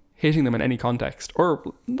someone, hitting them in any context,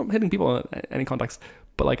 or not hitting people in any context,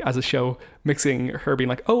 but like as a show, mixing her being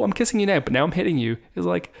like, oh, I'm kissing you now, but now I'm hitting you, is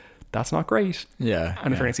like, that's not great. Yeah.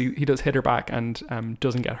 And in fairness, he does hit her back and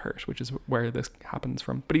doesn't get hurt, which is where this happens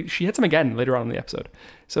from. But she hits him again later on in the episode.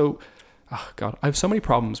 So, oh God, I have so many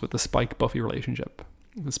problems with the Spike-Buffy relationship.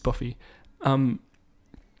 This Buffy. And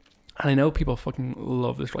I know people fucking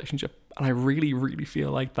love this relationship. And I really, really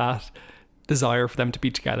feel like that desire for them to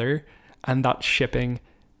be together and that shipping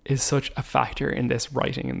is such a factor in this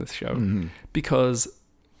writing in this show. Mm-hmm. Because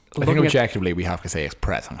I think objectively we have to say it's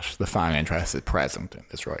present. The fan interest is present in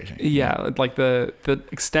this writing. Yeah, like the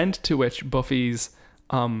extent to which Buffy's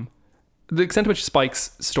the extent to which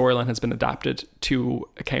Spike's storyline has been adapted to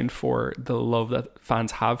account for the love that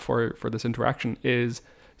fans have for this interaction is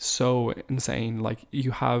so insane. Like,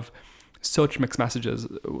 you have such mixed messages.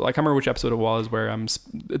 Like, I can't remember which episode it was where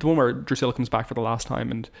the one where Drusilla comes back for the last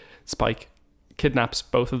time and Spike kidnaps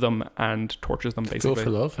both of them and tortures them, basically. Full for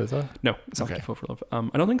Love, is that? No, it's not Full for Love.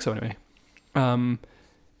 I don't think so anyway.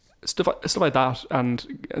 Stuff like that,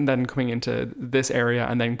 and then coming into this area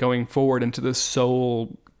and then going forward into the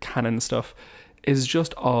soul canon stuff is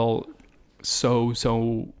just all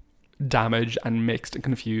so damaged and mixed and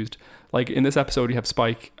confused. Like, in this episode you have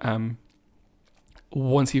Spike,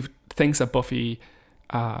 once he thinks that Buffy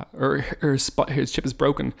or his chip is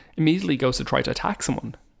broken, immediately goes to try to attack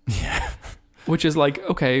someone. Yeah. Which is like,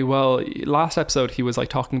 okay, well, last episode he was like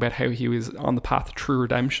talking about how he was on the path to true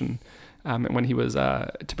redemption when he was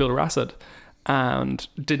tabula rasa, and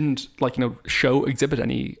didn't exhibit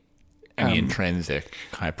any intrinsic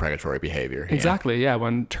kind of predatory behavior. Exactly, yeah,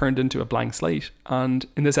 when turned into a blank slate. And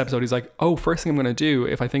in this episode he's like, oh, first thing I'm going to do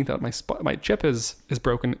if I think that my chip is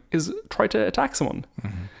broken is try to attack someone.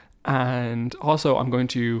 Mm-hmm. And also I'm going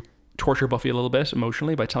to torture Buffy a little bit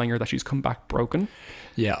emotionally by telling her that she's come back broken.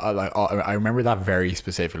 Yeah, I remember that very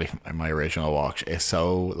specifically in my original watch. It's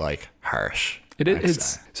so like harsh.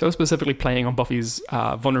 It's so specifically playing on Buffy's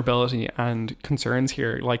vulnerability and concerns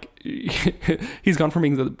here. Like, he's gone from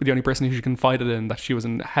being the only person who she confided in that she was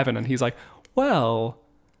in heaven, and he's like, well,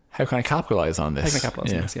 how can I capitalize on this? On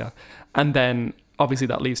this? Yeah. And then obviously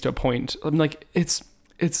that leads to a point. I'm like, it's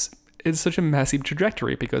such a messy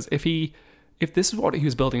trajectory, because if this is what he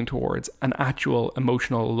was building towards, an actual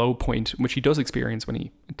emotional low point, which he does experience when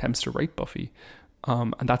he attempts to rape Buffy,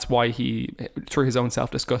 and that's why he, through his own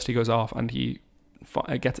self-disgust, he goes off and he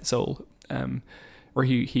gets a soul, or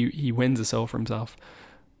he wins a soul for himself.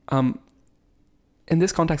 In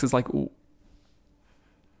this context, it's like,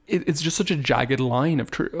 it's just such a jagged line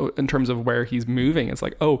of in terms of where he's moving. It's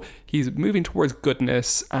like, oh, he's moving towards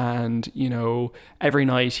goodness, and every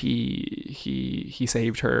night he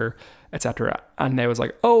saved her, etc. And now it's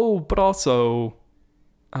like, oh, but also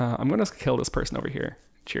I'm gonna kill this person over here.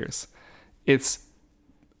 Cheers. It's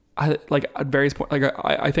like at various points, like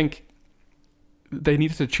I think they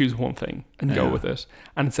needed to choose one thing and go with it,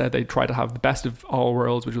 and instead they tried to have the best of all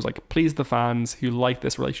worlds, which was like please the fans who like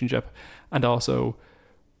this relationship, and also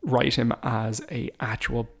write him as a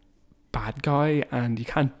actual bad guy. And you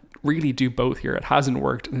can't really do both here. It hasn't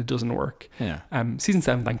worked and it doesn't work. Season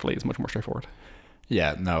 7 thankfully is much more straightforward.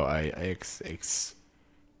 It's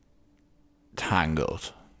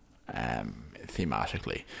tangled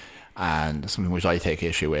thematically, and something which I take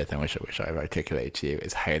issue with and which I've articulated to you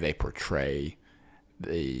is how they portray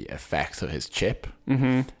the effects of his chip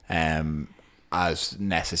as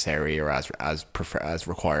necessary or as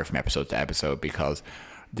required from episode to episode, because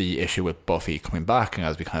the issue with Buffy coming back, and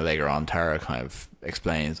as we kind of later on, Tara kind of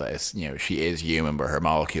explains that she is human, but her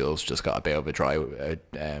molecules just got a bit of a dry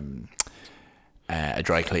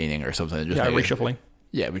cleaning or something. Just reshuffling.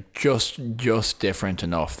 Yeah, but just different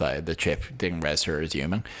enough that the chip didn't register as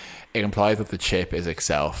human. It implies that the chip is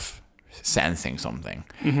itself sensing something.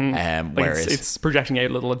 Whereas it's projecting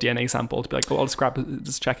out a little DNA sample to be like, oh, I'll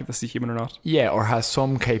just check if this is human or not. Yeah, or has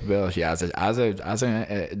some capability as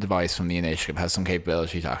a device from the initiative, has some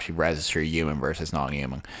capability to actually register human versus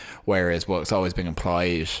non-human. Whereas what's always been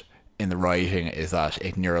implied in the writing is that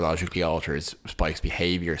it neurologically alters Spike's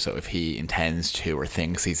behavior. So if he intends to or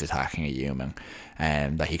thinks he's attacking a human,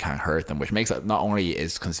 that he can't hurt them, which makes it not only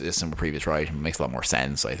is consistent with previous writing, but makes a lot more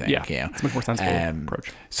sense, I think. Yeah, it's a much more sensible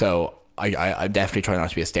approach. So I definitely try not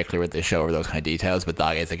to be a stickler with this show or those kind of details, but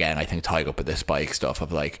that is, again, I think tied up with the Spike stuff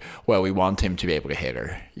of like, well, we want him to be able to hit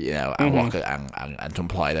her, and walk it, and to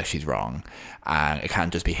imply that she's wrong, and it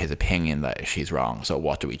can't just be his opinion that she's wrong. So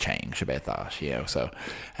what do we change about that? So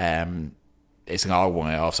it's an odd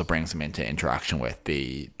one. It also brings him into interaction with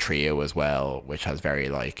the trio as well, which has very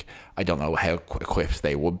like, I don't know how equipped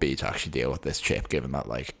they would be to actually deal with this chip, given that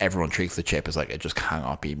like everyone treats the chip as like it just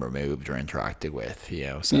cannot be removed or interacted with.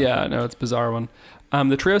 So. Yeah, no, it's a bizarre one.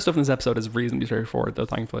 The trio stuff in this episode is reasonably straightforward, though.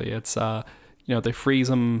 Thankfully, it's they freeze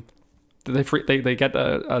him. They get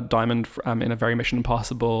a diamond in a very Mission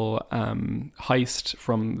Impossible heist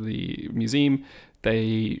from the museum.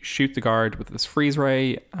 They shoot the guard with this freeze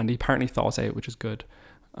ray, and he apparently thaws out, which is good.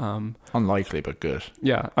 Unlikely, but good.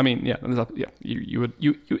 Yeah, I mean, you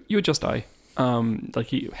would just die.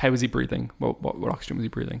 How is he breathing? What oxygen was he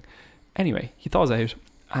breathing? Anyway, he thaws out,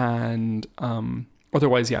 and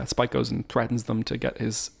otherwise, Spike goes and threatens them to get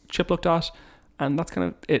his chip looked at, and that's kind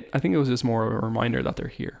of it. I think it was just more of a reminder that they're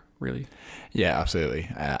here, really. Yeah,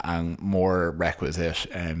 absolutely, and more requisite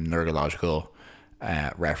neurological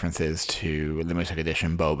references to limited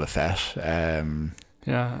edition Boba Fett.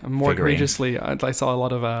 More egregiously, I saw a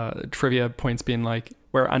lot of trivia points being like,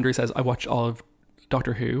 where Andrew says, I watched all of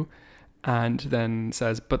Doctor Who, and then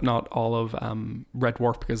says, but not all of Red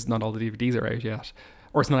Dwarf, because not all the DVDs are out yet,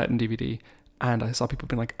 or it's not out in DVD. And I saw people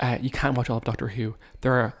being like, you can't watch all of Doctor Who.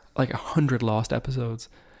 There are like 100 lost episodes.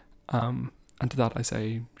 And to that I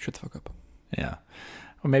say, shut the fuck up. Yeah.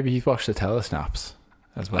 Or maybe he's watched the telesnaps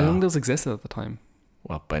as well. I don't think those existed at the time.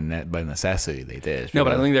 Well, by necessity they did. No,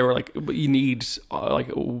 but I think they were like, you need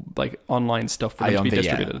like online stuff for them to be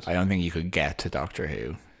distributed. I don't think you could get to Doctor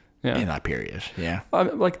Who in that period. Yeah.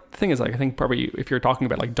 Like the thing is, like, I think probably if you're talking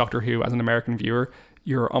about like Doctor Who as an American viewer,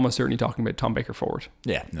 you're almost certainly talking about Tom Baker forward.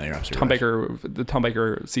 Yeah, no, you're absolutely right. The Tom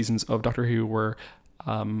Baker seasons of Doctor Who were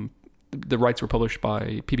the rights were published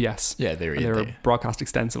by PBS. Yeah, they were broadcast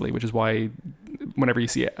extensively, which is why whenever you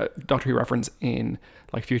see a Doctor Who reference in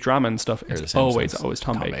like Futurama and stuff, it's always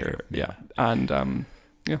Tom Baker. Yeah.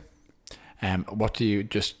 And what do you,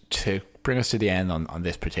 just to bring us to the end on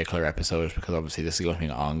this particular episode, because obviously this is going to be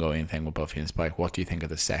an ongoing thing with Buffy and Spike, what do you think of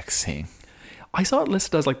the sex scene? I saw it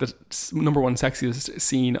listed as like the number one sexiest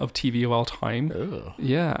scene of TV of all time. Ugh.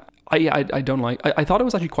 Yeah. I don't like. I thought it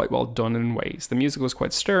was actually quite well done in ways. The music was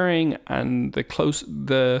quite stirring, and there was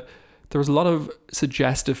a lot of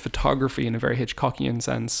suggestive photography in a very Hitchcockian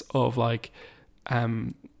sense of like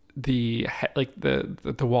the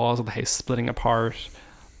walls of the house splitting apart.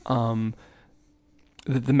 The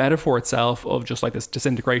metaphor itself of just like this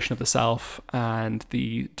disintegration of the self and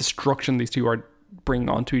the destruction these two are bringing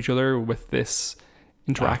onto each other with this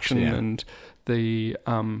interaction and the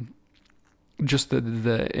just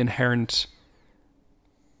the inherent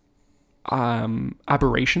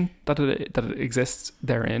aberration that it exists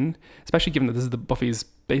therein, especially given that this is Buffy's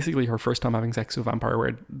basically her first time having sex with a vampire,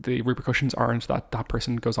 where the repercussions aren't that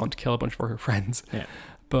person goes on to kill a bunch of her friends.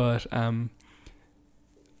 But I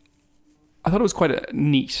thought it was quite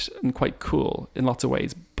neat and quite cool in lots of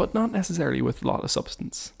ways, but not necessarily with a lot of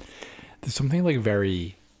substance. There's something like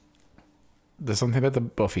there's something about the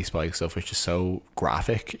Buffy Spike stuff which is so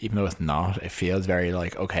graphic, even though it's not. It feels very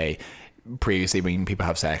like, okay, previously when people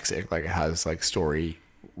have sex, it has like story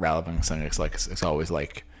relevance, and it's always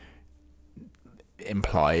like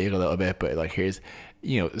implied a little bit, but like here's,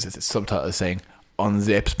 it's subtitle saying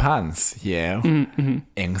unzips pants,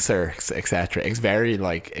 inserts, etc. It's very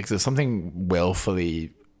like, there's something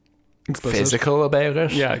willfully explicit, physical about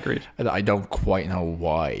it. Yeah, agreed. I don't quite know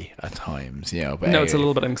why at times, but no, it's a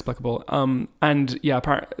little bit inexplicable. And yeah,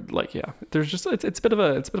 there's just it's a bit of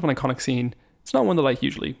an iconic scene. It's not one that I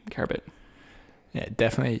hugely care about. Yeah,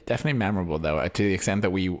 definitely memorable though, to the extent that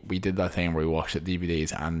we did that thing where we watched the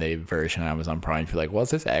DVDs and the version on Amazon Prime. Feel like, was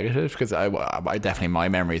this edited? Because I definitely, my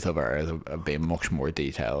memories of it have been much more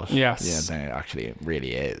detailed. Yes, than it actually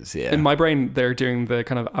really is. Yeah, in my brain, they're doing the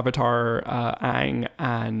kind of Avatar, Aang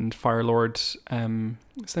and Fire Lord. Same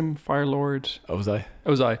Fire Lord. Ozai,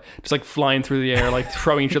 just like flying through the air, like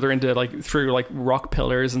throwing each other into like through like rock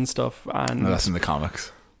pillars and stuff. And no, that's in the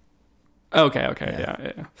comics. Okay,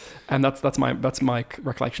 yeah. And that's my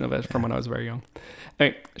recollection of it from when I was very young.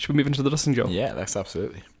 Anyway, should we move into the dusting, Joe? Yeah, that's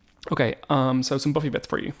absolutely. Okay, so some Buffy bits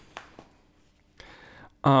for you.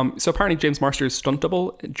 So apparently James Marsters' stunt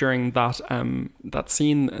double during that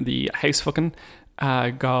scene, the house fucking,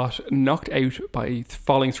 got knocked out by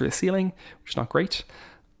falling through the ceiling, which is not great.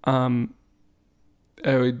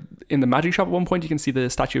 In the magic shop at one point, you can see the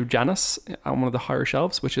statue of Janice on one of the higher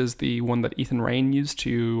shelves, which is the one that Ethan Rain used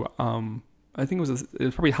to, I think it was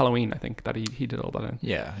probably Halloween, I think, that he did all that in.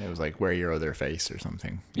 Yeah, it was like Wear Your Other Face or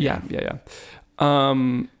something. Yeah.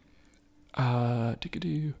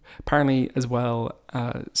 Apparently as well,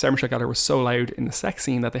 Sarah Michelle Gellar was so loud in the sex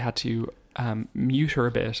scene that they had to mute her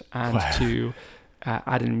a bit and to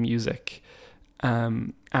add in music.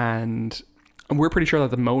 And we're pretty sure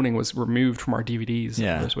that the moaning was removed from our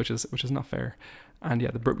DVDs, which is not fair. And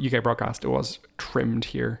yeah, the UK broadcast, it was trimmed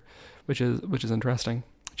here, which is interesting.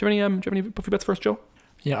 Do you have any Buffy bits for us, Joe?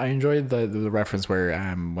 Yeah, I enjoyed the reference where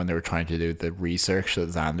when they were trying to do the research that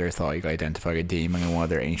Xander thought he could identify a demon in one of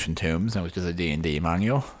their ancient tombs, and it was just a D&D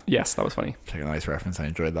manual. Yes, that was funny. It's like a nice reference. I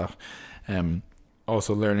enjoyed that.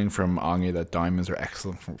 Also learning from Anya that diamonds are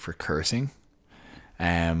excellent for cursing.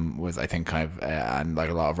 Was I think kind of and like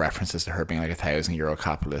a lot of references to her being like a €1,000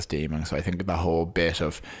 capitalist demon. So I think the whole bit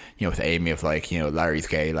of with Amy of like Larry's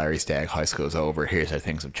gay, Larry's dead, high school's over, here's how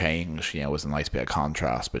things have changed. Was a nice bit of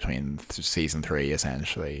contrast between season 3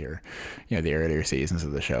 essentially, or the earlier seasons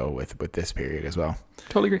of the show with this period as well.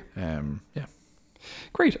 Totally agree. Yeah,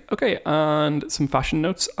 great. Okay, and some fashion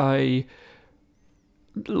notes. I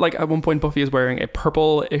like at one point Buffy is wearing a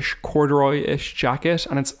purple-ish corduroy-ish jacket,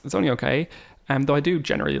 and it's only okay. Though I do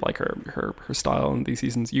generally like her style in these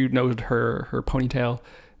seasons. You noted her ponytail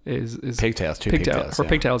is pigtails. Her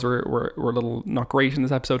pigtails were a little not great in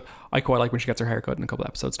this episode. I quite like when she gets her haircut in a couple of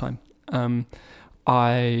episodes time.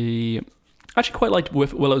 I actually quite liked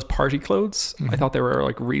Willow's party clothes. I thought they were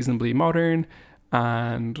like reasonably modern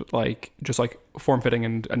and like just like form-fitting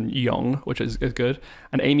and young, which is good.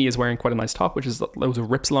 And Amy is wearing quite a nice top, which is loads of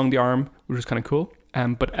rips along the arm, which is kind of cool.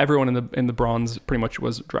 But everyone in the bronze pretty much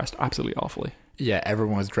was dressed absolutely awfully. Yeah,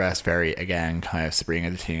 everyone was dressed very, again, kind of Sabrina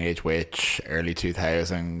the Teenage Witch, early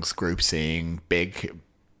 2000s, group seeing, big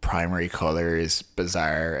primary colours,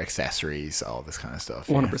 bizarre accessories, all this kind of stuff.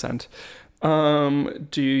 100%.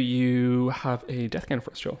 Do you have a death count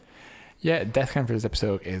for us, Joel? Yeah, death count for this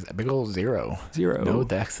episode is a big old 0. No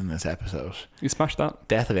deaths in this episode. You smashed that.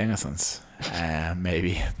 Death of innocence,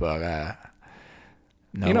 maybe, but...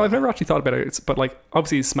 No. I've never actually thought about it. But like,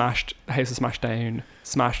 obviously, the house is smashed down,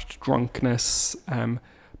 smashed drunkenness,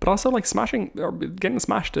 but also like smashing or getting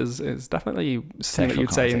smashed is definitely something that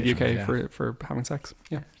you'd say in the UK for having sex.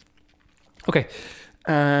 Yeah. Okay,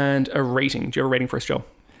 and a rating. Do you have a rating for us, Joe?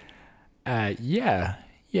 Yeah,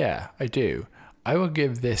 I do. I will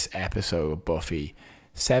give this episode of Buffy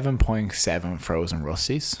 7.7 frozen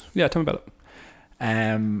rusties. Yeah, tell me about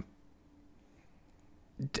it.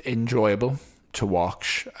 Enjoyable to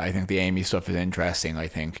watch. I think the Amy stuff is interesting. I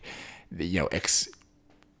think between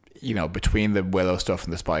the Willow stuff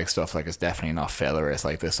and the Spike stuff, like it's definitely not filler. It's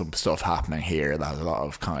like there's some stuff happening here that has a lot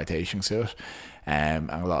of connotations to it. and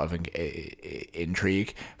a lot of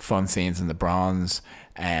intrigue, fun scenes in the bronze,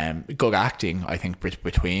 good acting, I think,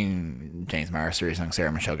 between James Marsters and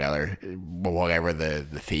Sarah Michelle Gellar, whatever the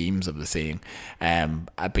themes of the scene.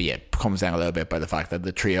 But yeah, it comes down a little bit by the fact that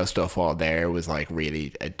the trio stuff all there was like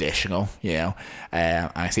really additional, you know.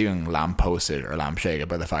 And it's even lampshaded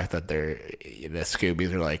by the fact that the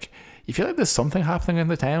Scoobies are like, you feel like there's something happening in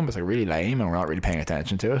the town, but it's like really lame and we're not really paying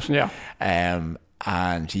attention to it. Yeah.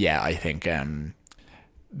 And yeah, I think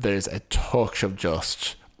there's a touch of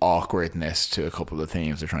just awkwardness to a couple of the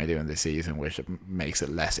themes they're trying to do in this season, which makes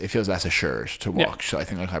it feels less assured to watch. So I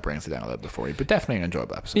think that kind of brings it down a little bit for you, but definitely an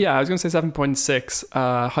enjoyable episode. Yeah, I was going to say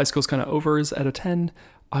 7.6. High School's kind of overs out of 10.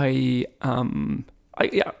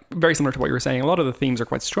 Yeah, very similar to what you were saying. A lot of the themes are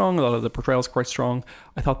quite strong. A lot of the portrayals are quite strong.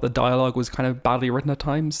 I thought the dialogue was kind of badly written at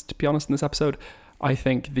times, to be honest, in this episode. I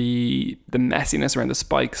think the messiness around the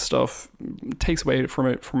Spike stuff takes away from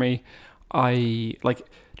it for me.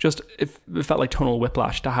 It felt like tonal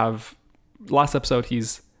whiplash to have. Last episode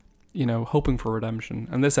he's, hoping for redemption,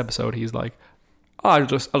 and this episode he's like, I'll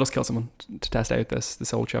just kill someone to test out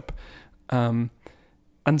this old chip,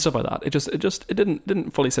 and stuff like that. It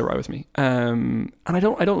didn't fully sit right with me. And I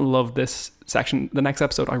don't love this section. The next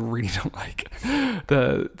episode I really don't like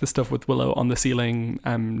the stuff with Willow on the ceiling,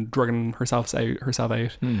 drugging herself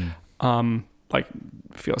out.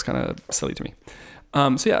 Feels kind of silly to me.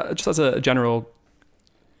 So yeah, just as a general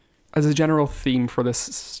theme for this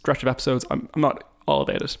stretch of episodes, I'm not all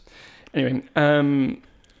about it. Anyway,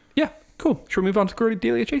 yeah, cool. Should we move on to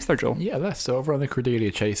Cordelia Chase there, Joel? Yeah, that's so. Over on the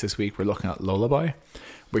Cordelia Chase this week, we're looking at Lullaby,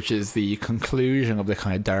 which is the conclusion of the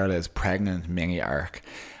kind of Darla's pregnant mini arc,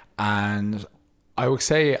 and I would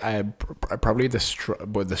say probably the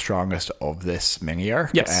strongest of this mini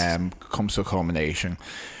arc. Yes. Comes to a culmination.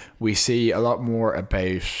 We see a lot more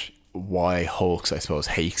about why Hulks, I suppose,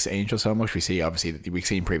 hates Angel so much. We've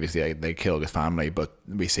seen previously they killed his family, but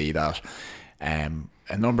we see that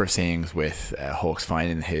a number of scenes with Hulks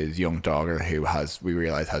finding his young daughter, who we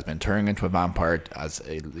realise has been turned into a vampire,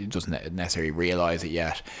 he doesn't necessarily realise it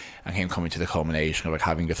yet, and him coming to the culmination of like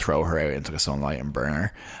having to throw her out into the sunlight and burn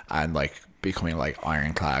her, and like becoming like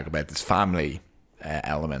ironclad about this family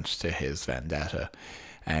element to his vendetta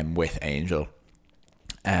with Angel.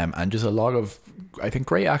 And just a lot of, I think,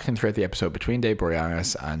 great acting throughout the episode between Dave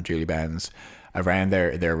Boreanaz and Julie Benz around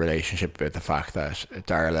their relationship, with the fact that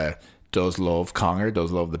Darla does love Conger,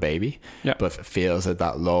 does love the baby, but feels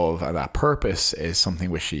that love and that purpose is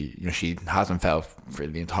something which she hasn't felt for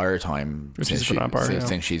the entire time since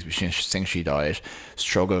she died.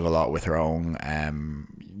 Struggled a lot with her own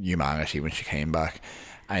humanity when she came back,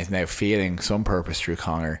 and is now feeling some purpose through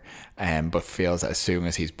Conger, but feels that as soon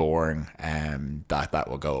as he's born, that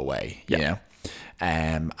will go away. You know.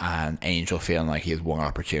 And Angel feeling like he has one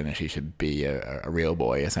opportunity to be a real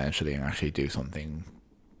boy, essentially, and actually do something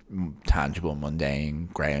tangible, mundane,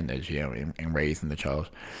 grounded, in raising the child.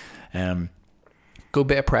 Good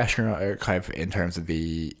bit of pressure kind of in terms of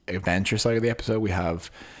the adventure side of the episode. We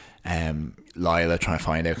have Lila trying to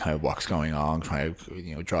find out kind of what's going on, trying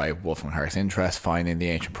to drive Wolf and Hart's interest, finding the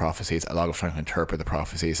ancient prophecies. A lot of trying to interpret the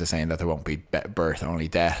prophecies as saying that there won't be birth, only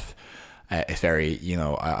death. It's very,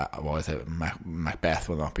 what was it? Macbeth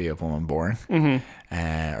will not be a woman born, or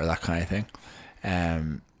that kind of thing.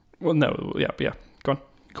 Well, no, yeah, go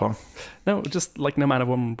on. No, just like no man or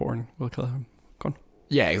woman born will kill him. Go on.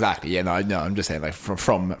 Yeah, exactly. Yeah, no, I'm just saying like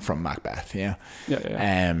from Macbeth. Yeah.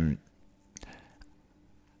 And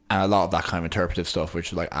a lot of that kind of interpretive stuff,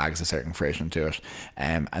 which like adds a certain freshen to it.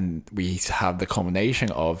 And we have the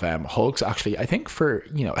culmination of Hulk's actually, I think for, a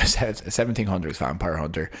 1700s vampire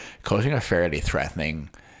hunter, cutting a fairly threatening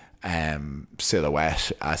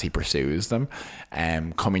silhouette as he pursues them,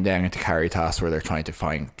 coming down into Caritas, where they're trying to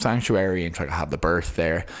find sanctuary and try to have the birth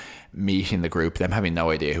there, meeting the group, them having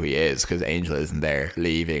no idea who he is because Angel isn't there,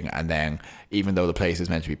 leaving, and then even though the place is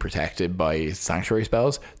meant to be protected by sanctuary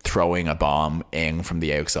spells, throwing a bomb in from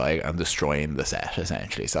the outside and destroying the set,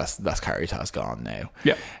 essentially. So that's Caritas gone now.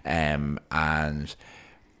 Yeah. And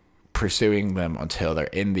pursuing them until they're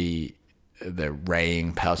in the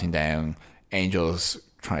rain pelting down. Angel's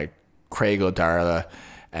trying to Craigle Darla,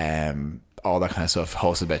 all that kind of stuff.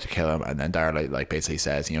 Hulk's about to kill him, and then Darla like basically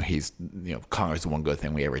says, he's Conger's the one good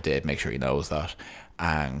thing we ever did. Make sure he knows that,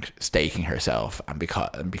 and staking herself, and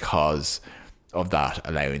because of that,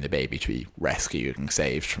 allowing the baby to be rescued and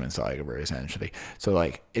saved from inside of her, essentially. So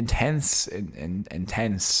like intense on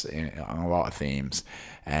a lot of themes,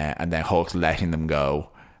 and then Hulk's letting them go,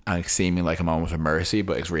 and it's seeming like a moment of mercy,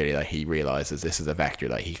 but it's really like he realizes this is a vector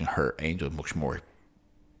that he can hurt Angel much more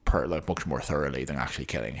like much more thoroughly than actually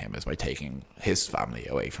killing him is by taking his family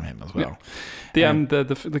away from him as well.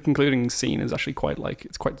 The concluding scene is actually quite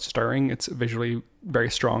it's quite stirring. It's visually very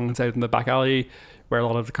strong. It's out in the back alley where a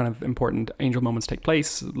lot of the kind of important Angel moments take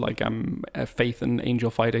place, like Faith and Angel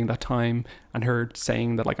fighting that time, and her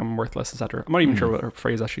saying that like I'm worthless, etc. I'm not even sure what her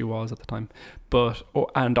phrase actually was at the time, but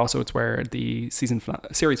and also it's where the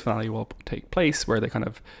series finale will take place, where they kind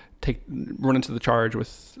of run into the charge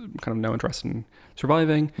with kind of no interest in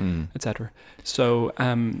surviving, etc. So I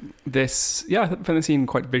find the scene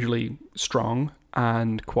quite visually strong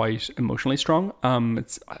and quite emotionally strong.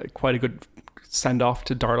 It's quite a good send off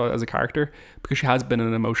to Darla as a character, because she has been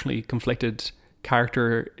an emotionally conflicted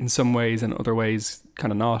character in some ways, and other ways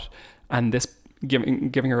kind of not. And this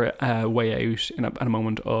giving her a way out in a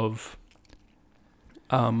moment of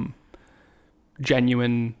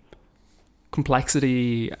genuine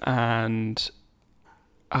complexity and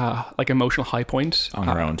like emotional high point on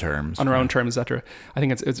her own terms, etc. I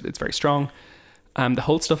think it's very strong. The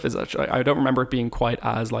whole stuff is actually, I don't remember it being quite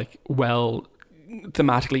as like well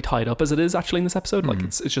thematically tied up as it is actually in this episode. Like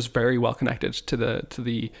it's just very well connected to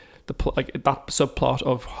the like that subplot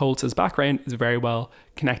of Holtz's background is very well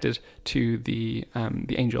connected to the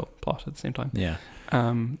Angel plot at the same time. Yeah.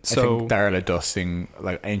 So I think Darla dusting,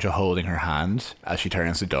 like Angel holding her hand as she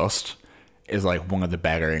turns to dust, is like one of the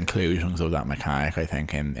better inclusions of that mechanic, I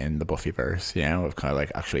think, in the Buffyverse, you know, of kind of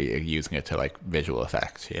like actually using it to like visual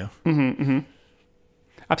effects, you know?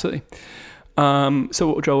 Absolutely.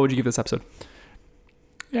 So Joe, what would you give this episode?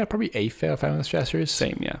 Yeah, probably 8 fail feminist gestures.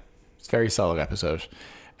 Same, yeah. It's a very solid episode.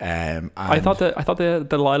 I thought the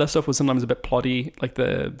Lila stuff was sometimes a bit plotty, like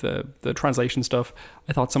the translation stuff.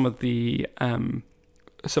 I thought some of the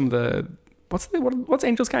what's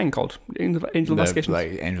Angel's gang called? Angel Investigations.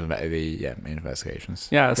 Like Angel Investigations.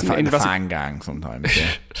 Yeah, the Fang gang sometimes.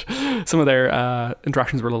 Yeah. Some of their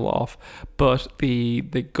interactions were a little off, but the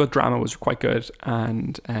good drama was quite good.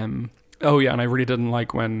 And and I really didn't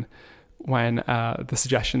like when the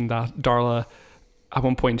suggestion that Darla, at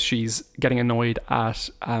one point, she's getting annoyed at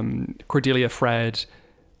Cordelia, Fred,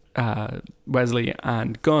 Wesley,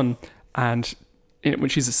 and Gunn, and when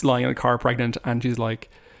she's lying in the car pregnant, and she's like,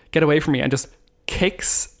 "Get away from me!" and just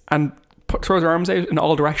kicks and throws her arms out in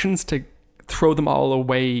all directions to throw them all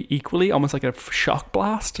away equally, almost like a shock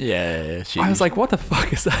blast. Yeah. I was like, "What the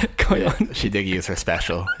fuck is that going on?" She did use her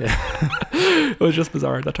special. Yeah. It was just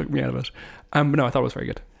bizarre. That took me out of it. But no, I thought it was very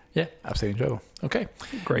good. Yeah, absolutely enjoyable. Okay,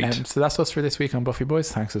 great. So that's us for this week on Buffy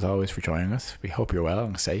Boys. Thanks as always for joining us. We hope you're well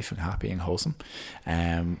and safe and happy and wholesome.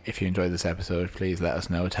 If you enjoyed this episode, please let us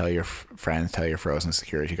know. Tell your friends, tell your frozen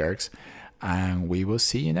security guards, and we will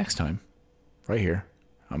see you next time right here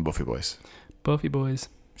on Buffy Boys. Buffy Boys.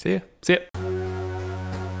 See ya. See ya.